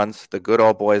big ones, the good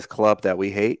old boys club that we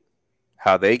hate,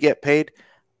 how they get paid.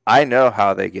 I know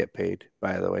how they get paid,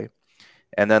 by the way.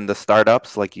 And then the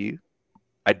startups like you,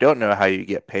 I don't know how you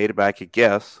get paid, but I could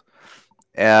guess.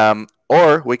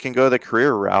 Or we can go the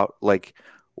career route. Like,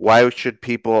 why should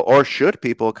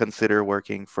people consider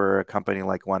working for a company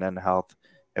like One N Health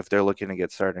if they're looking to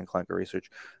get started in clinical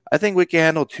research? I think we can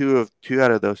handle two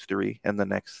out of those 3 in the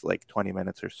next like 20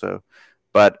 minutes or so.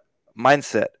 But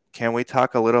mindset, can we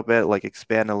talk a little bit, like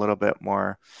expand a little bit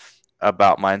more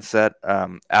about mindset?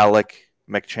 Alec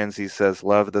McChenzie says,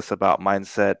 "Love this about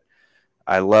mindset.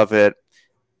 I love it."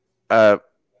 Uh,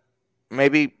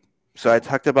 maybe so I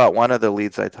talked about one of the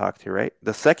leads I talked to, right?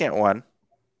 The second one,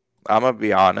 I'm gonna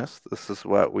be honest, this is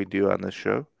what we do on this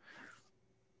show.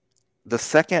 The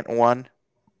second one,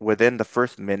 within the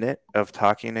first minute of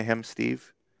talking to him,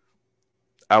 Steve,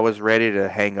 I was ready to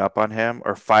hang up on him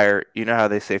or fire. You know how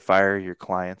they say fire your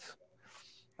clients?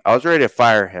 I was ready to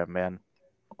fire him, man.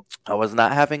 I was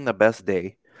not having the best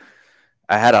day.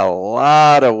 I had a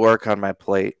lot of work on my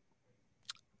plate.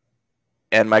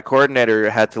 and my coordinator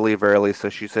had to leave early, so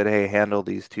she said, "Hey, handle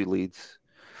these two leads."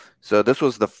 So this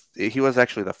was he was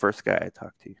actually the first guy I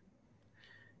talked to,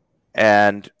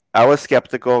 and I was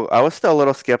skeptical. I was still a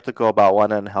little skeptical about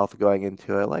One on Health going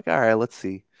into it. Like, all right, let's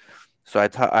see. So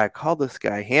I called this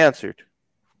guy. He answered,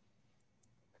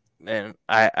 and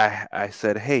I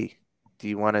said, "Hey, do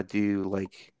you want to do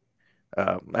like?"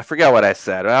 I forgot what I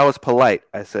said. I was polite.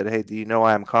 I said, "Hey, do you know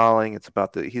why I'm calling? It's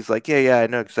about the." He's like, "Yeah, I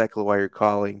know exactly why you're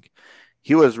calling."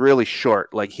 He was really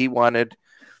short. Like he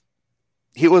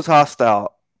was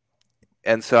hostile.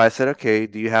 And so I said, "Okay,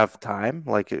 do you have time?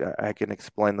 Like I can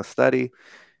explain the study."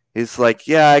 He's like,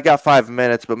 "Yeah, I got 5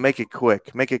 minutes, but make it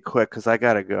quick. Make it quick because I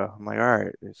gotta go." I'm like, "All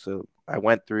right." So I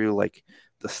went through like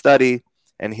the study,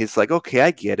 and he's like, "Okay,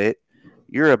 I get it.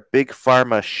 You're a big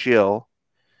pharma shill."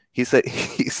 He said,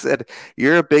 "He said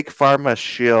you're a big pharma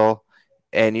shill,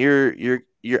 and you're.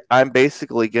 I'm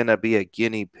basically gonna be a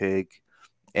guinea pig,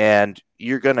 and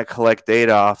you're gonna collect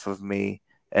data off of me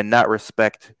and not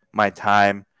respect my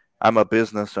time. I'm a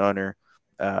business owner."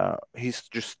 He's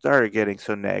just started getting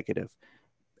so negative,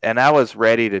 and I was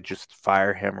ready to just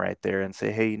fire him right there and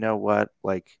say, "Hey, you know what?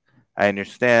 Like, I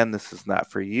understand this is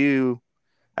not for you."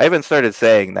 I even started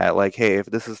saying that, like, "Hey, if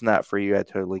this is not for you, I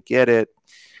totally get it."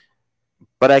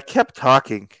 But I kept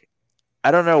talking. I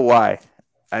don't know why.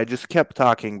 I just kept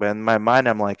talking, but in my mind,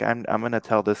 I'm like, I'm gonna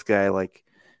tell this guy like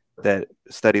that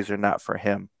studies are not for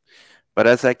him. But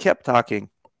as I kept talking,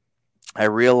 I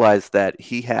realized that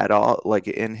he had all like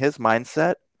in his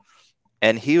mindset,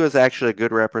 and he was actually a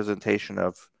good representation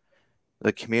of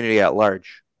the community at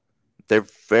large. They're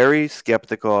very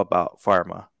skeptical about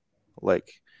pharma.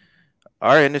 Like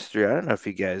our industry, I don't know if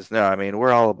you guys know. I mean,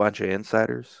 we're all a bunch of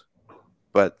insiders,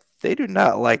 but they do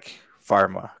not like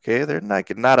pharma. Okay, they're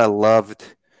not a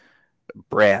loved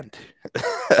brand.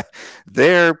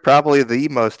 They're probably the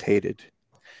most hated.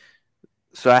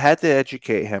 So I had to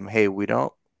educate him. Hey, we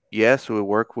don't. Yes, we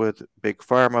work with big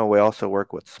pharma. We also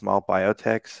work with small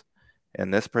biotechs. In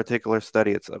this particular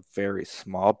study, it's a very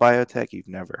small biotech you've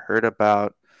never heard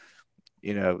about.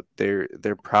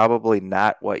 They're probably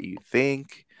not what you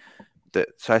think.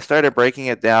 So I started breaking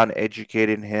it down,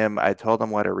 educating him. I told him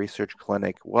what a research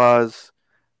clinic was.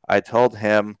 I told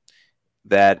him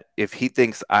that if he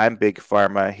thinks I'm big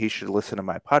pharma, he should listen to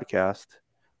my podcast,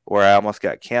 where I almost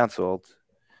got canceled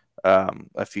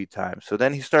a few times. So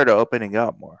then he started opening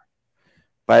up more.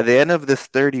 By the end of this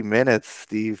 30 minutes,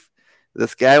 Steve,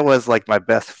 this guy was like my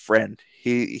best friend.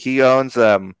 He owns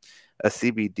a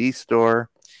CBD store.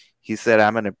 He said,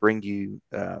 "I'm going to bring you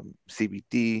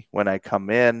CBD when I come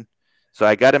in." So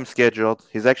I got him scheduled.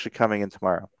 He's actually coming in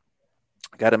tomorrow.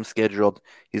 Got him scheduled.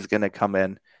 He's going to come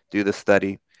in, do the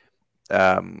study,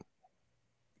 um,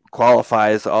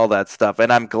 qualifies, all that stuff.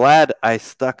 And I'm glad I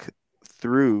stuck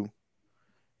through,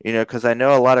 because I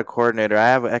know a lot of coordinator. I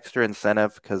have extra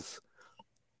incentive because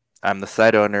I'm the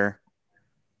site owner.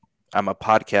 I'm a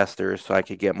podcaster, so I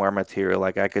could get more material.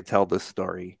 Like I could tell this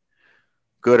story,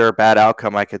 good or bad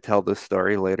outcome. I could tell this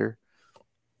story later.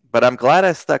 But I'm glad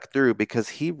I stuck through because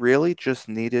he really just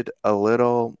needed a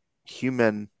little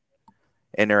human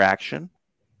interaction,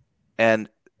 and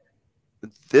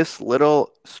this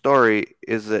little story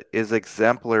is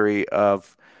exemplary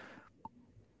of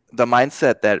the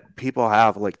mindset that people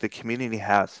have, like the community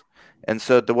has. And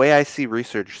so the way I see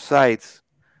research sites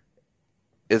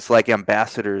is like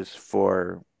ambassadors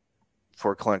for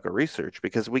clinical research,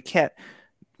 because we can't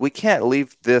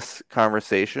leave this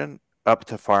conversation up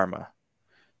to pharma.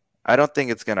 I don't think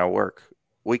it's going to work.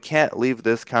 We can't leave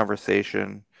this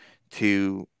conversation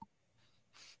to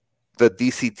the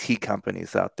DCT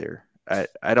companies out there.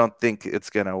 I don't think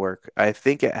it's going to work. I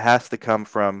think it has to come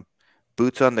from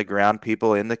boots on the ground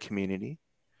people in the community,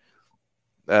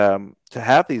 to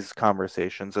have these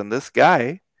conversations. And this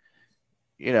guy,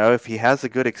 if he has a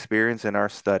good experience in our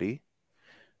study,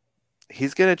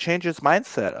 he's going to change his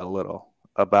mindset a little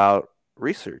about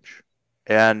research.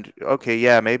 And okay,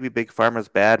 yeah, maybe big pharma's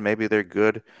bad, maybe they're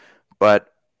good, but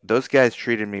those guys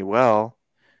treated me well,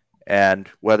 and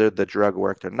whether the drug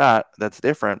worked or not, that's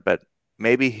different, but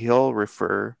maybe he'll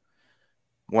refer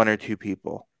one or two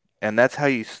people. And that's how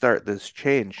you start this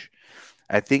change.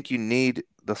 I think you need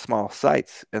the small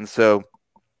sites. And so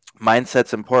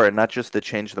mindset's important, not just to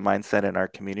change the mindset in our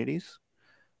communities,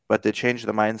 but to change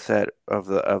the mindset of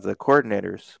the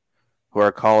coordinators who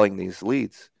are calling these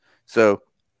leads. So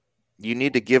you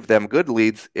need to give them good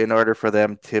leads in order for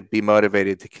them to be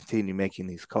motivated to continue making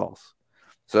these calls.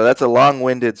 So that's a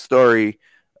long-winded story,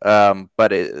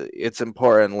 but it's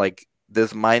important. Like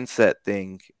this mindset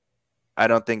thing, I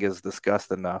don't think is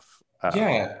discussed enough.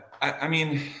 Yeah, I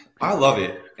mean, I love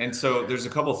it. And so there's a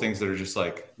couple things that are just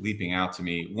like leaping out to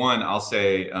me. One, I'll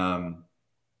say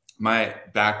my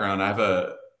background, I have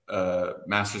a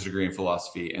master's degree in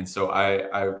philosophy. And so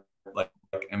I like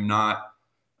am not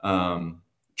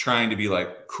trying to be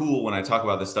like cool when I talk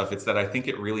about this stuff. It's that I think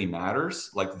it really matters.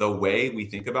 Like the way we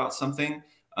think about something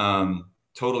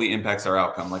totally impacts our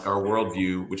outcome. Like our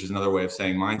worldview, which is another way of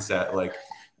saying mindset, like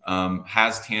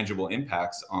has tangible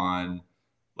impacts on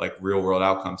like real world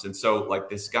outcomes. And so like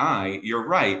this guy, you're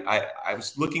right. I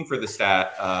was looking for the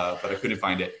stat, but I couldn't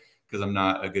find it because I'm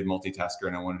not a good multitasker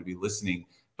and I wanted to be listening.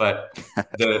 But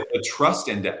the trust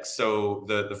index, so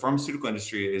the pharmaceutical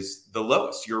industry is the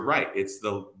lowest. You're right. It's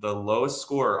the lowest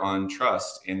score on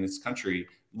trust in this country,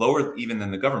 lower even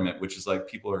than the government, which is like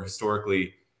people are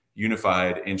historically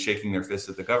unified in shaking their fists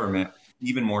at the government,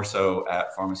 even more so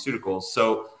at pharmaceuticals.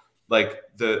 So like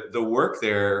the work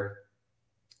there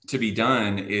to be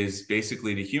done is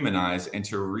basically to humanize and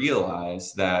to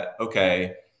realize that,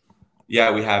 okay,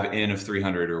 yeah, we have N of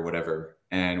 300 or whatever,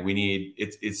 and we need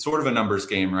it's sort of a numbers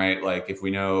game, right? Like if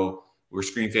we know we're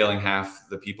screen failing half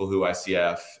the people who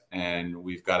ICF and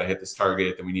we've got to hit this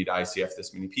target, then we need to ICF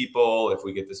this many people. If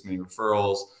we get this many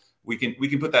referrals, we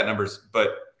can put that numbers.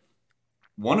 But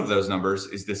one of those numbers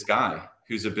is this guy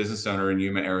who's a business owner in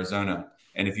Yuma, Arizona.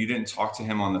 And if you didn't talk to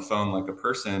him on the phone like a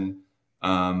person,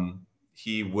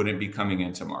 he wouldn't be coming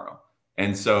in tomorrow.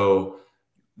 And so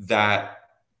that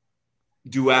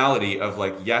duality of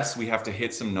like, yes, we have to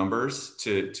hit some numbers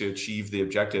to achieve the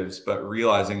objectives, but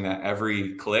realizing that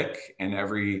every click and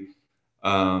every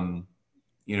lead,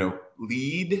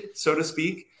 so to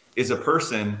speak, is a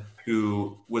person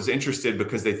who was interested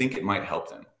because they think it might help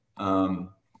them.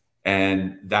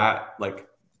 And that like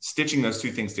stitching those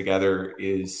two things together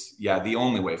is the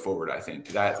only way forward. I think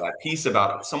that piece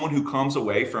about someone who comes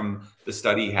away from the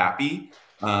study happy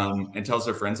and tells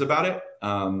their friends about it.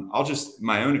 I'll just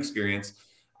my own experience.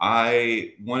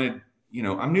 I wanted,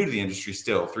 I'm new to the industry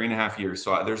still, 3.5 years.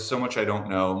 So there's so much I don't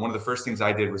know. And one of the first things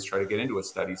I did was try to get into a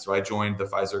study. So I joined the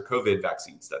Pfizer COVID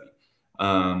vaccine study.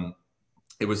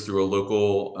 It was through a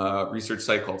local research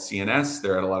site called CNS.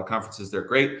 They're at a lot of conferences. They're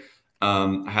great.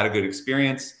 I had a good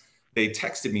experience. They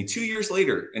texted me 2 years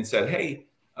later and said, "Hey,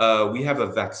 we have a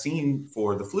vaccine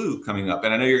for the flu coming up."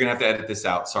 And I know you're gonna have to edit this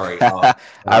out. Sorry.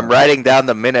 I'm writing down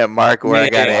the minute mark where Yeah, I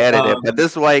yeah, gotta yeah. edit it. But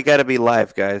this is why you gotta be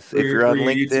live, guys. If you're For on your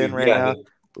LinkedIn YouTube, right now,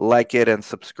 like it and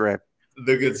subscribe.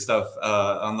 the good stuff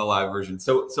on the live version.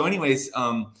 So, anyways,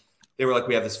 they were like,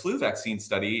 "We have this flu vaccine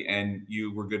study, and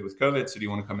you were good with COVID. So, do you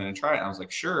want to come in and try it?" And I was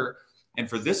like, "Sure." And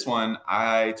for this one,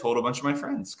 I told a bunch of my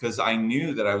friends because I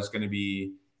knew that I was going to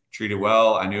be treated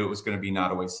well. I knew it was going to be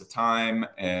not a waste of time.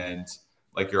 And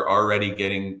like you're already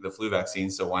getting the flu vaccine,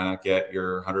 so why not get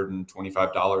your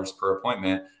 $125 per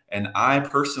appointment? And I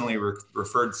personally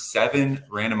referred 7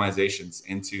 randomizations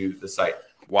into the site.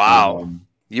 Wow.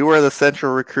 You were the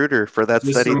central recruiter for that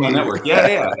Just study through my too. network. Yeah,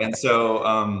 yeah. And so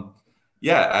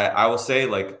I will say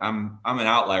like I'm an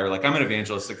outlier. Like I'm an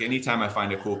evangelist. Like anytime I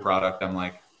find a cool product, I'm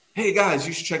like, hey guys,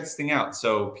 you should check this thing out.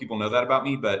 So people know that about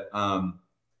me. But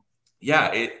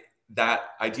that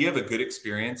idea of a good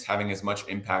experience having as much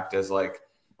impact as like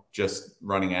just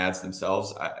running ads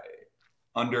themselves,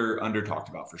 under talked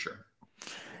about for sure.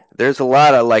 There's a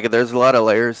lot of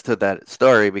layers to that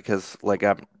story because like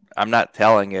I'm not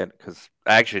telling it because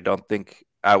I actually don't think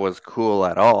I was cool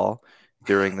at all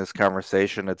during this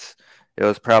conversation. It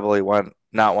was probably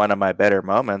not one of my better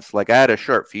moments. Like I had a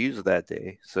short fuse that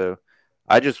day, so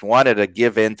I just wanted to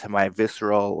give in to my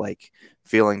visceral like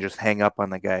feeling, just hang up on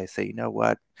the guy, say, you know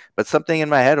what? But something in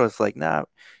my head was like, nah,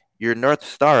 you're North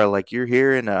Star. Like you're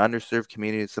here in an underserved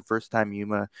community. It's the first time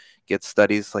Yuma gets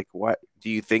studies. Like, what do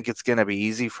you think it's gonna be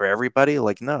easy for everybody?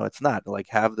 Like, no, it's not. Like,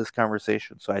 have this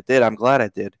conversation. So I did. I'm glad I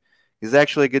did. He's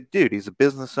actually a good dude. He's a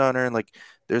business owner, and like,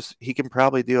 he can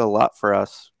probably do a lot for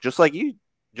us, just like you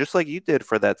did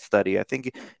for that study. I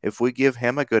think if we give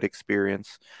him a good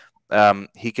experience,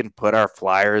 he can put our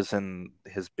flyers in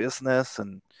his business,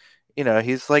 and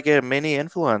he's like a mini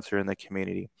influencer in the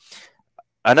community.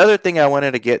 Another thing I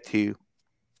wanted to get to,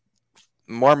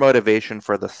 more motivation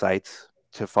for the sites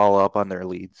to follow up on their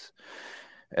leads.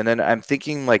 And then I'm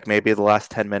thinking like maybe the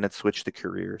last 10 minutes switch to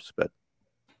careers, but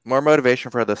more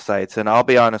motivation for the sites. And I'll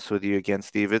be honest with you again,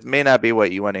 Steve. It may not be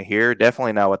what you want to hear.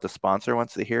 Definitely not what the sponsor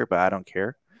wants to hear, but I don't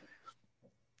care.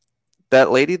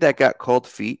 That lady that got cold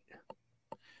feet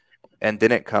and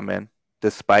didn't come in,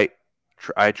 despite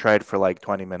I tried for like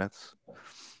 20 minutes,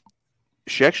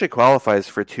 she actually qualifies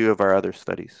for 2 of our other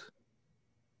studies.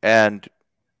 And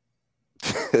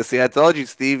see, I told you,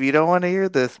 Steve, you don't want to hear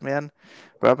this, man.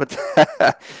 But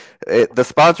the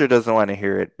sponsor doesn't want to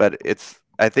hear it, but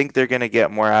I think they're going to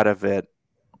get more out of it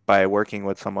by working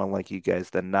with someone like you guys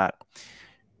than not.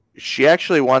 She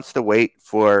actually wants to wait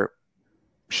for,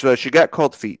 so she got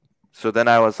cold feet. So then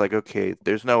I was like, okay,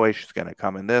 there's no way she's going to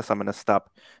come in this. I'm going to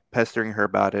stop pestering her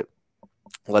about it.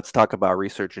 Let's talk about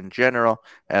research in general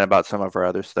and about some of our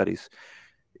other studies.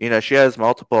 She has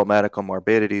multiple medical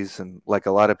morbidities, and like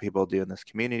a lot of people do in this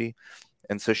community.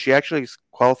 And so she actually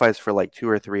qualifies for like 2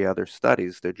 or 3 other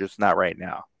studies. They're just not right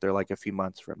now. They're like a few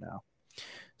months from now.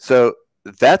 So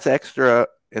that's extra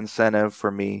incentive for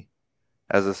me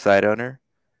as a site owner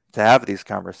to have these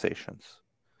conversations.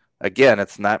 Again,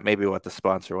 it's not maybe what the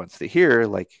sponsor wants to hear.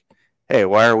 Like, hey,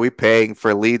 why are we paying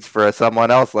for leads for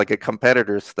someone else, like a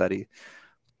competitor study?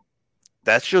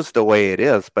 That's just the way it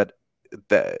is. But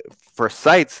for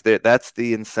sites, that's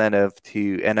the incentive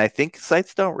to, and I think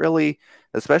sites don't really,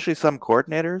 especially some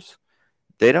coordinators,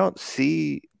 they don't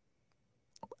see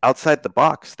outside the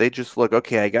box. They just look,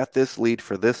 okay, I got this lead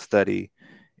for this study.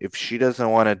 If she doesn't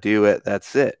want to do it,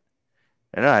 that's it.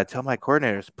 And I tell my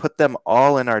coordinators, put them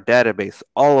all in our database,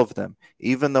 all of them,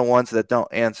 even the ones that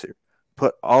don't answer.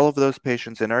 Put all of those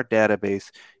patients in our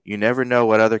database. You never know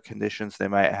what other conditions they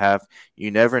might have.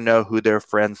 You never know who their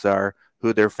friends are,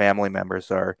 who their family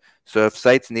members are. So if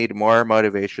sites need more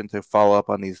motivation to follow up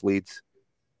on these leads,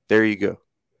 there you go.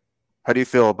 How do you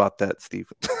feel about that,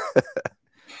 Steve?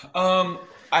 I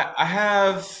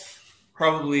have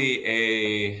probably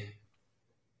a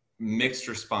mixed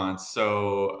response.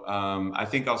 So I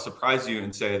think I'll surprise you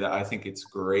and say that I think it's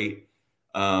great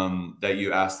that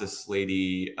you asked this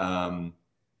lady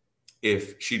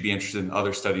if she'd be interested in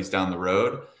other studies down the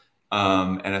road.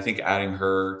 And I think adding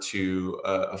her to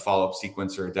a follow-up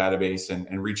sequence or a database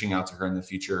and reaching out to her in the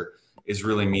future is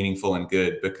really meaningful and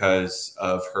good because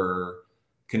of her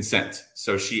consent.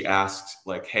 So she asked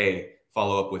like, hey,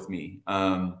 follow up with me.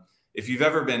 If you've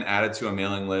ever been added to a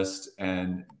mailing list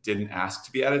and didn't ask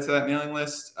to be added to that mailing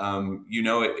list,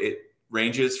 it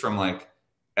ranges from like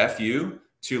F you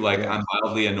to like, Yeah. I'm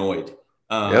mildly annoyed.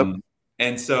 Yep.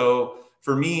 And so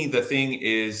for me, the thing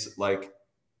is like,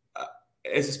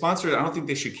 as a sponsor, I don't think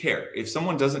they should care. If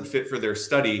someone doesn't fit for their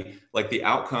study, like the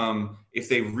outcome, if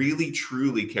they really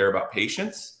truly care about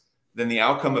patients, then the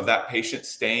outcome of that patient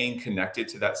staying connected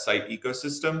to that site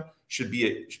ecosystem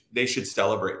they should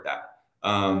celebrate that.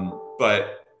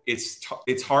 But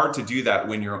it's hard to do that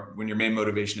when your main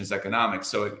motivation is economic.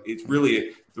 So it's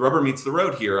really the rubber meets the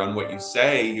road here on what you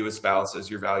say you espouse as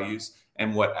your values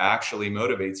and what actually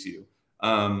motivates you.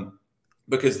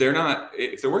 Because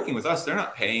if they're working with us, they're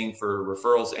not paying for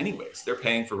referrals anyways. They're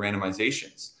paying for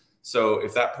randomizations. So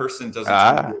if that person doesn't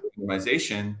turn into Ah, a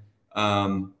randomization,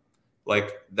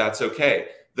 like that's okay.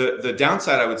 The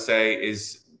downside I would say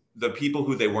is the people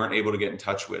who they weren't able to get in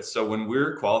touch with. So when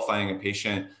we're qualifying a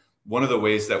patient, one of the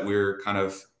ways that we're kind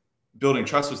of building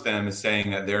trust with them is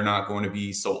saying that they're not going to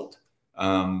be sold.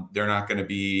 They're not going to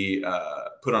be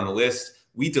put on a list.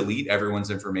 We delete everyone's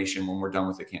information when we're done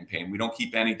with the campaign. We don't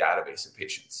keep any database of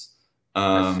patients.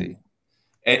 I see.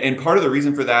 And part of the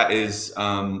reason for that is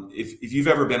if you've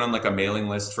ever been on like a mailing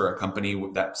list for a company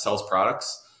that sells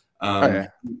products, Oh, yeah.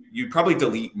 you probably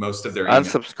delete most of their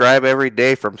emails. Unsubscribe every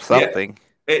day from Yeah. something.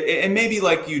 And maybe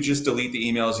like you just delete the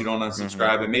emails, you don't Mm-hmm.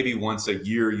 unsubscribe, and maybe once a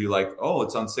year you like, oh,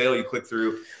 it's on sale, you click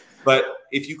through. But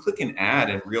if you click an ad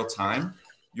in real time,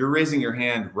 you're raising your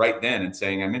hand right then and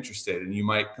saying, I'm interested. And you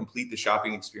might complete the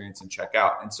shopping experience and check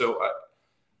out. And so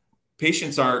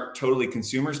patients aren't totally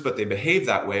consumers, but they behave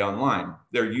that way online.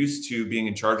 They're used to being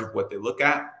in charge of what they look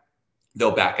at.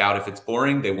 They'll back out if it's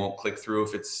boring. They won't click through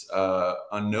if it's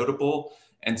unnotable.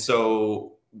 And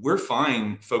so we're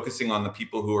fine focusing on the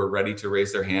people who are ready to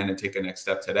raise their hand and take a next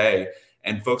step today.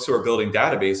 And folks who are building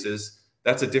databases,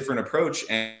 that's a different approach.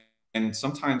 And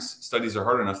sometimes studies are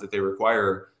hard enough that they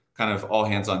require kind of all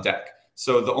hands on deck.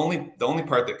 So the only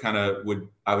part that kind of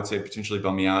I would say potentially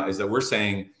bum me out is that we're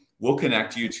saying we'll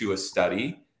connect you to a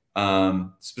study,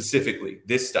 specifically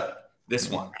this study, this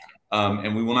Mm-hmm. one.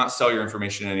 And we will not sell your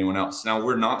information to anyone else. Now,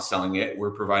 we're not selling it.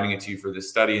 We're providing it to you for this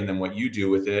study. And then what you do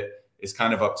with it is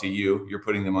kind of up to you. You're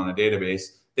putting them on a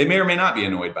database. They may or may not be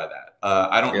annoyed by that.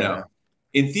 I don't know. Yeah.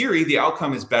 In theory, the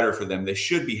outcome is better for them. They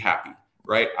should be happy,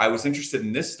 right? I was interested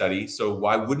in this study. So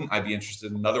why wouldn't I be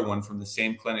interested in another one from the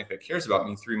same clinic that cares about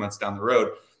me 3 months down the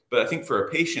road? But I think for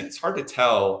a patient, it's hard to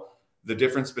tell the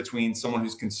difference between someone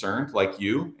who's concerned like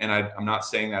you, and I'm not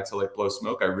saying that to like blow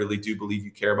smoke. I really do believe you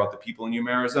care about the people in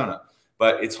Yuma, Arizona,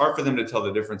 but it's hard for them to tell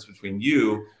the difference between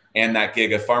you and that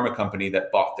gig pharma company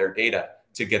that bought their data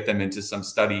to get them into some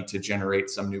study to generate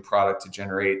some new product to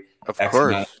generate Of X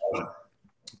amount course. of money.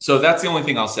 So that's the only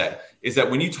thing I'll say is that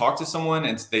when you talk to someone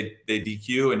and they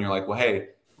DQ and you're like, well, hey,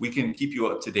 we can keep you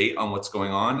up to date on what's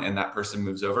going on, and that person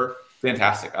moves over,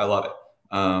 fantastic. I love it.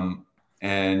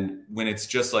 And when it's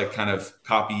just like kind of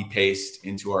copy paste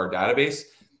into our database,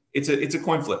 it's a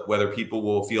coin flip whether people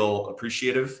will feel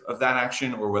appreciative of that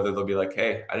action or whether they'll be like,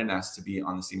 hey, I didn't ask to be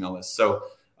on this email list. So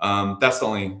that's the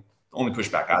only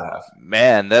pushback I have.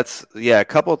 Man, that's yeah, a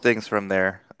couple things from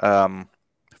there.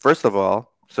 First of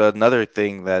all, so another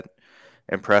thing that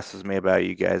impresses me about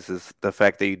you guys is the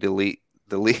fact that you delete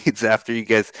the leads after you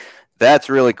guys. That's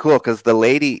really cool because the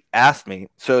lady asked me.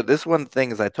 So this one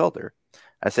thing is I told her,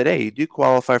 I said, hey, you do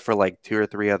qualify for like 2 or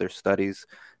 3 other studies.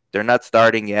 They're not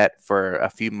starting yet for a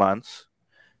few months.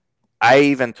 I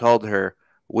even told her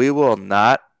we will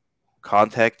not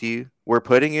contact you. We're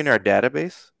putting you in our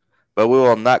database, but we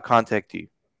will not contact you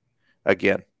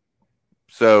again.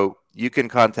 So you can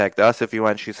contact us if you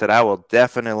want. She said, I will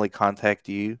definitely contact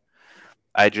you.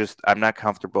 I'm not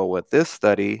comfortable with this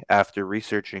study after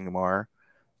researching more,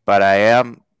 but I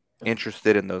am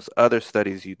interested in those other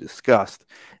studies you discussed.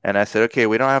 And I said, okay,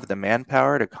 we don't have the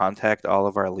manpower to contact all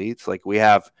of our leads. Like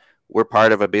we're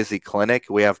part of a busy clinic.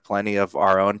 We have plenty of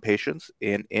our own patients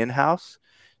in-house.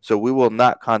 So we will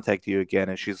not contact you again.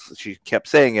 And she kept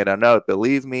saying it. I know,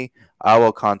 believe me, I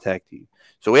will contact you.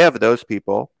 So we have those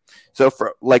people. So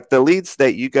for like the leads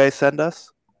that you guys send us,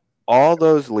 all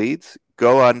those leads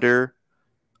go under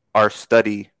our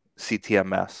study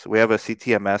CTMS. We have a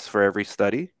CTMS for every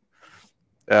study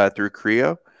through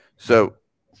Creo. So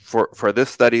for this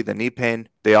study, the knee pain,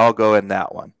 they all go in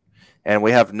that one. And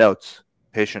we have notes.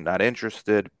 Patient not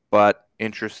interested, but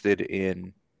interested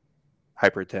in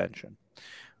hypertension.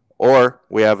 Or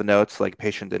we have notes like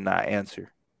patient did not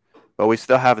answer, but we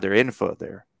still have their info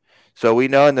there. So we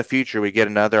know in the future we get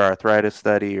another arthritis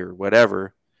study or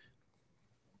whatever,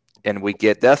 and we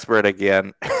get desperate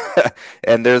again,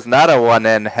 and there's not a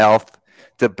 1N Health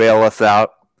to bail us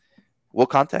out, we'll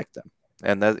contact them,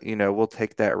 and that we'll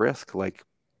take that risk. Like,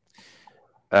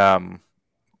 but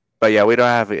yeah, we don't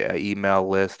have an email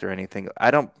list or anything. I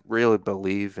don't really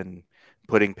believe in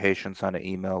putting patients on an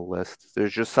email list.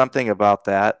 There's just something about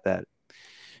that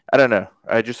I don't know.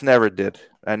 I just never did.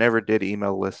 I never did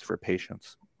email lists for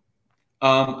patients.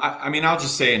 I mean, I'll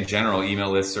just say in general, email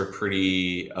lists are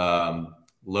pretty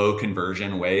low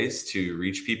conversion ways to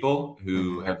reach people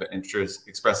who Mm-hmm. have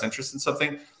express interest in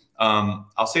something.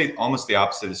 I'll say almost the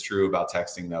opposite is true about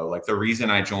texting, though. Like the reason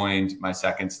I joined my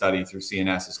second study through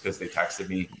CNS is because they texted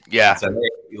me and Yeah. said,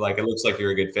 "Hey, like it looks like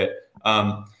you're a good fit."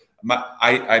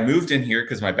 I moved in here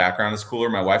because my background is cooler.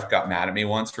 My wife got mad at me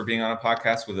once for being on a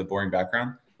podcast with a boring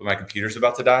background, but my computer's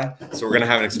about to die, so we're gonna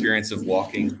have an experience of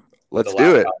walking with a Let's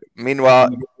do it. laptop. Meanwhile,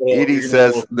 Edie You're gonna get a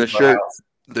says little feel of our house.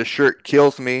 the shirt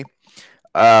kills me.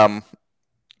 Um,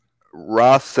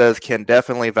 Ross says can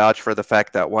definitely vouch for the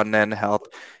fact that One N Health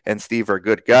and Steve are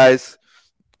good guys.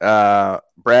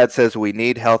 Brad says we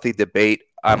need healthy debate.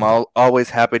 Always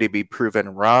happy to be proven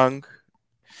wrong.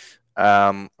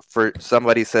 For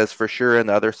somebody says for sure, on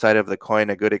the other side of the coin,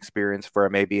 a good experience for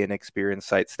a maybe inexperienced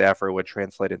site staffer would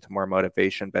translate into more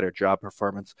motivation, better job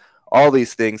performance, all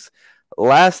these things.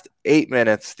 Last 8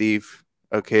 minutes, Steve.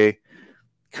 Okay,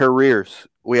 careers.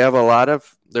 We have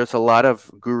there's a lot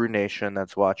of Guru Nation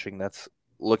that's watching that's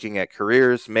looking at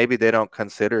careers. Maybe they don't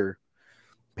consider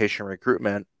patient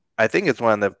recruitment. I think it's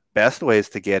one of the best ways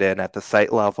to get in at the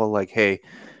site level. Like, hey,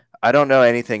 I don't know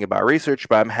anything about research,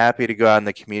 but I'm happy to go out in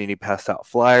the community, pass out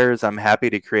flyers. I'm happy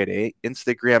to create a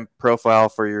Instagram profile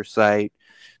for your site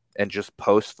and just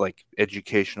post like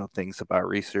educational things about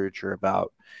research or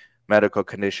about medical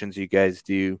conditions you guys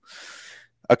do.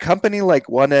 A company like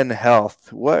One N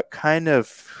Health, what kind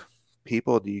of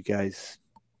people do you guys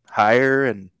hire,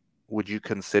 and would you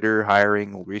consider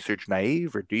hiring research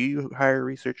naive, or do you hire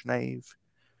research naive?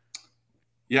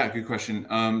 Yeah, good question.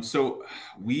 So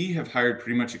we have hired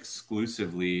pretty much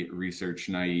exclusively research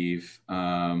naive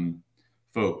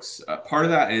folks. Part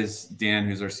of that is Dan,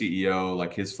 who's our CEO.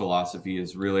 Like his philosophy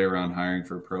is really around hiring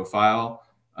for profile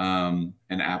and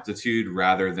aptitude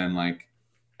rather than like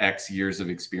X years of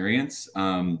experience.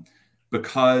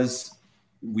 Because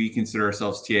we consider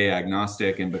ourselves TA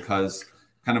agnostic, and because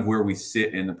kind of where we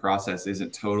sit in the process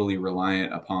isn't totally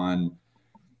reliant upon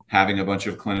having a bunch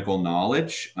of clinical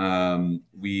knowledge.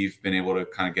 We've been able to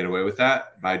kind of get away with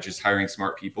that by just hiring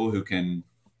smart people who can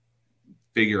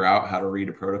figure out how to read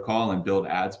a protocol and build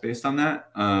ads based on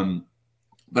that.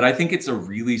 But I think it's a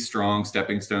really strong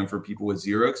stepping stone for people with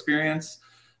zero experience,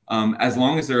 as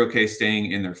long as they're okay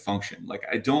staying in their function. Like,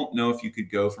 I don't know if you could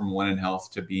go from One in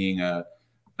Health to being a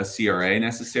CRA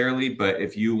necessarily, but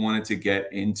if you wanted to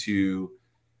get into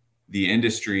the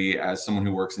industry as someone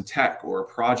who works in tech or a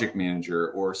project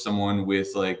manager or someone with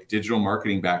like digital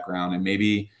marketing background, and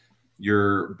maybe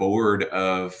you're bored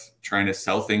of trying to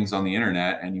sell things on the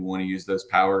internet and you want to use those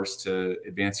powers to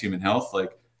advance human health,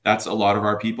 like that's a lot of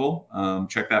our people.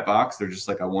 Check that box. They're just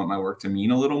like, I want my work to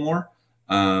mean a little more.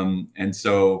 And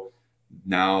so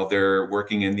now they're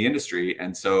working in the industry.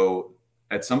 And so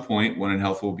at some point, One in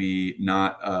Health will be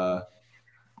not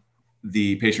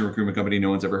the patient recruitment company no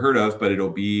one's ever heard of, but it'll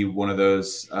be one of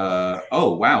those,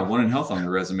 oh, wow, One in Health on the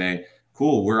resume.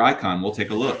 Cool, we're Icon. We'll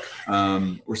take a look,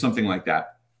 or something like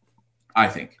that, I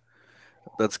think.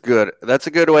 That's good. That's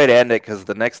a good way to end it because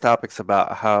the next topic's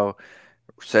about how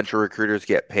central recruiters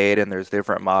get paid, and there's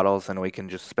different models, and we can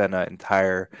just spend an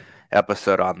entire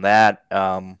episode on that.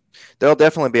 There'll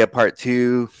definitely be a part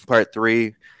 2, part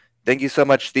 3. Thank you so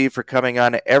much, Steve, for coming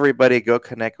on. Everybody, go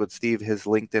connect with Steve. His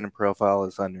LinkedIn profile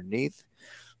is underneath,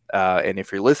 and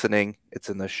if you're listening, it's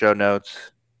in the show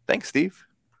notes. Thanks, Steve.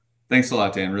 Thanks a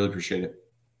lot, Dan. Really appreciate it.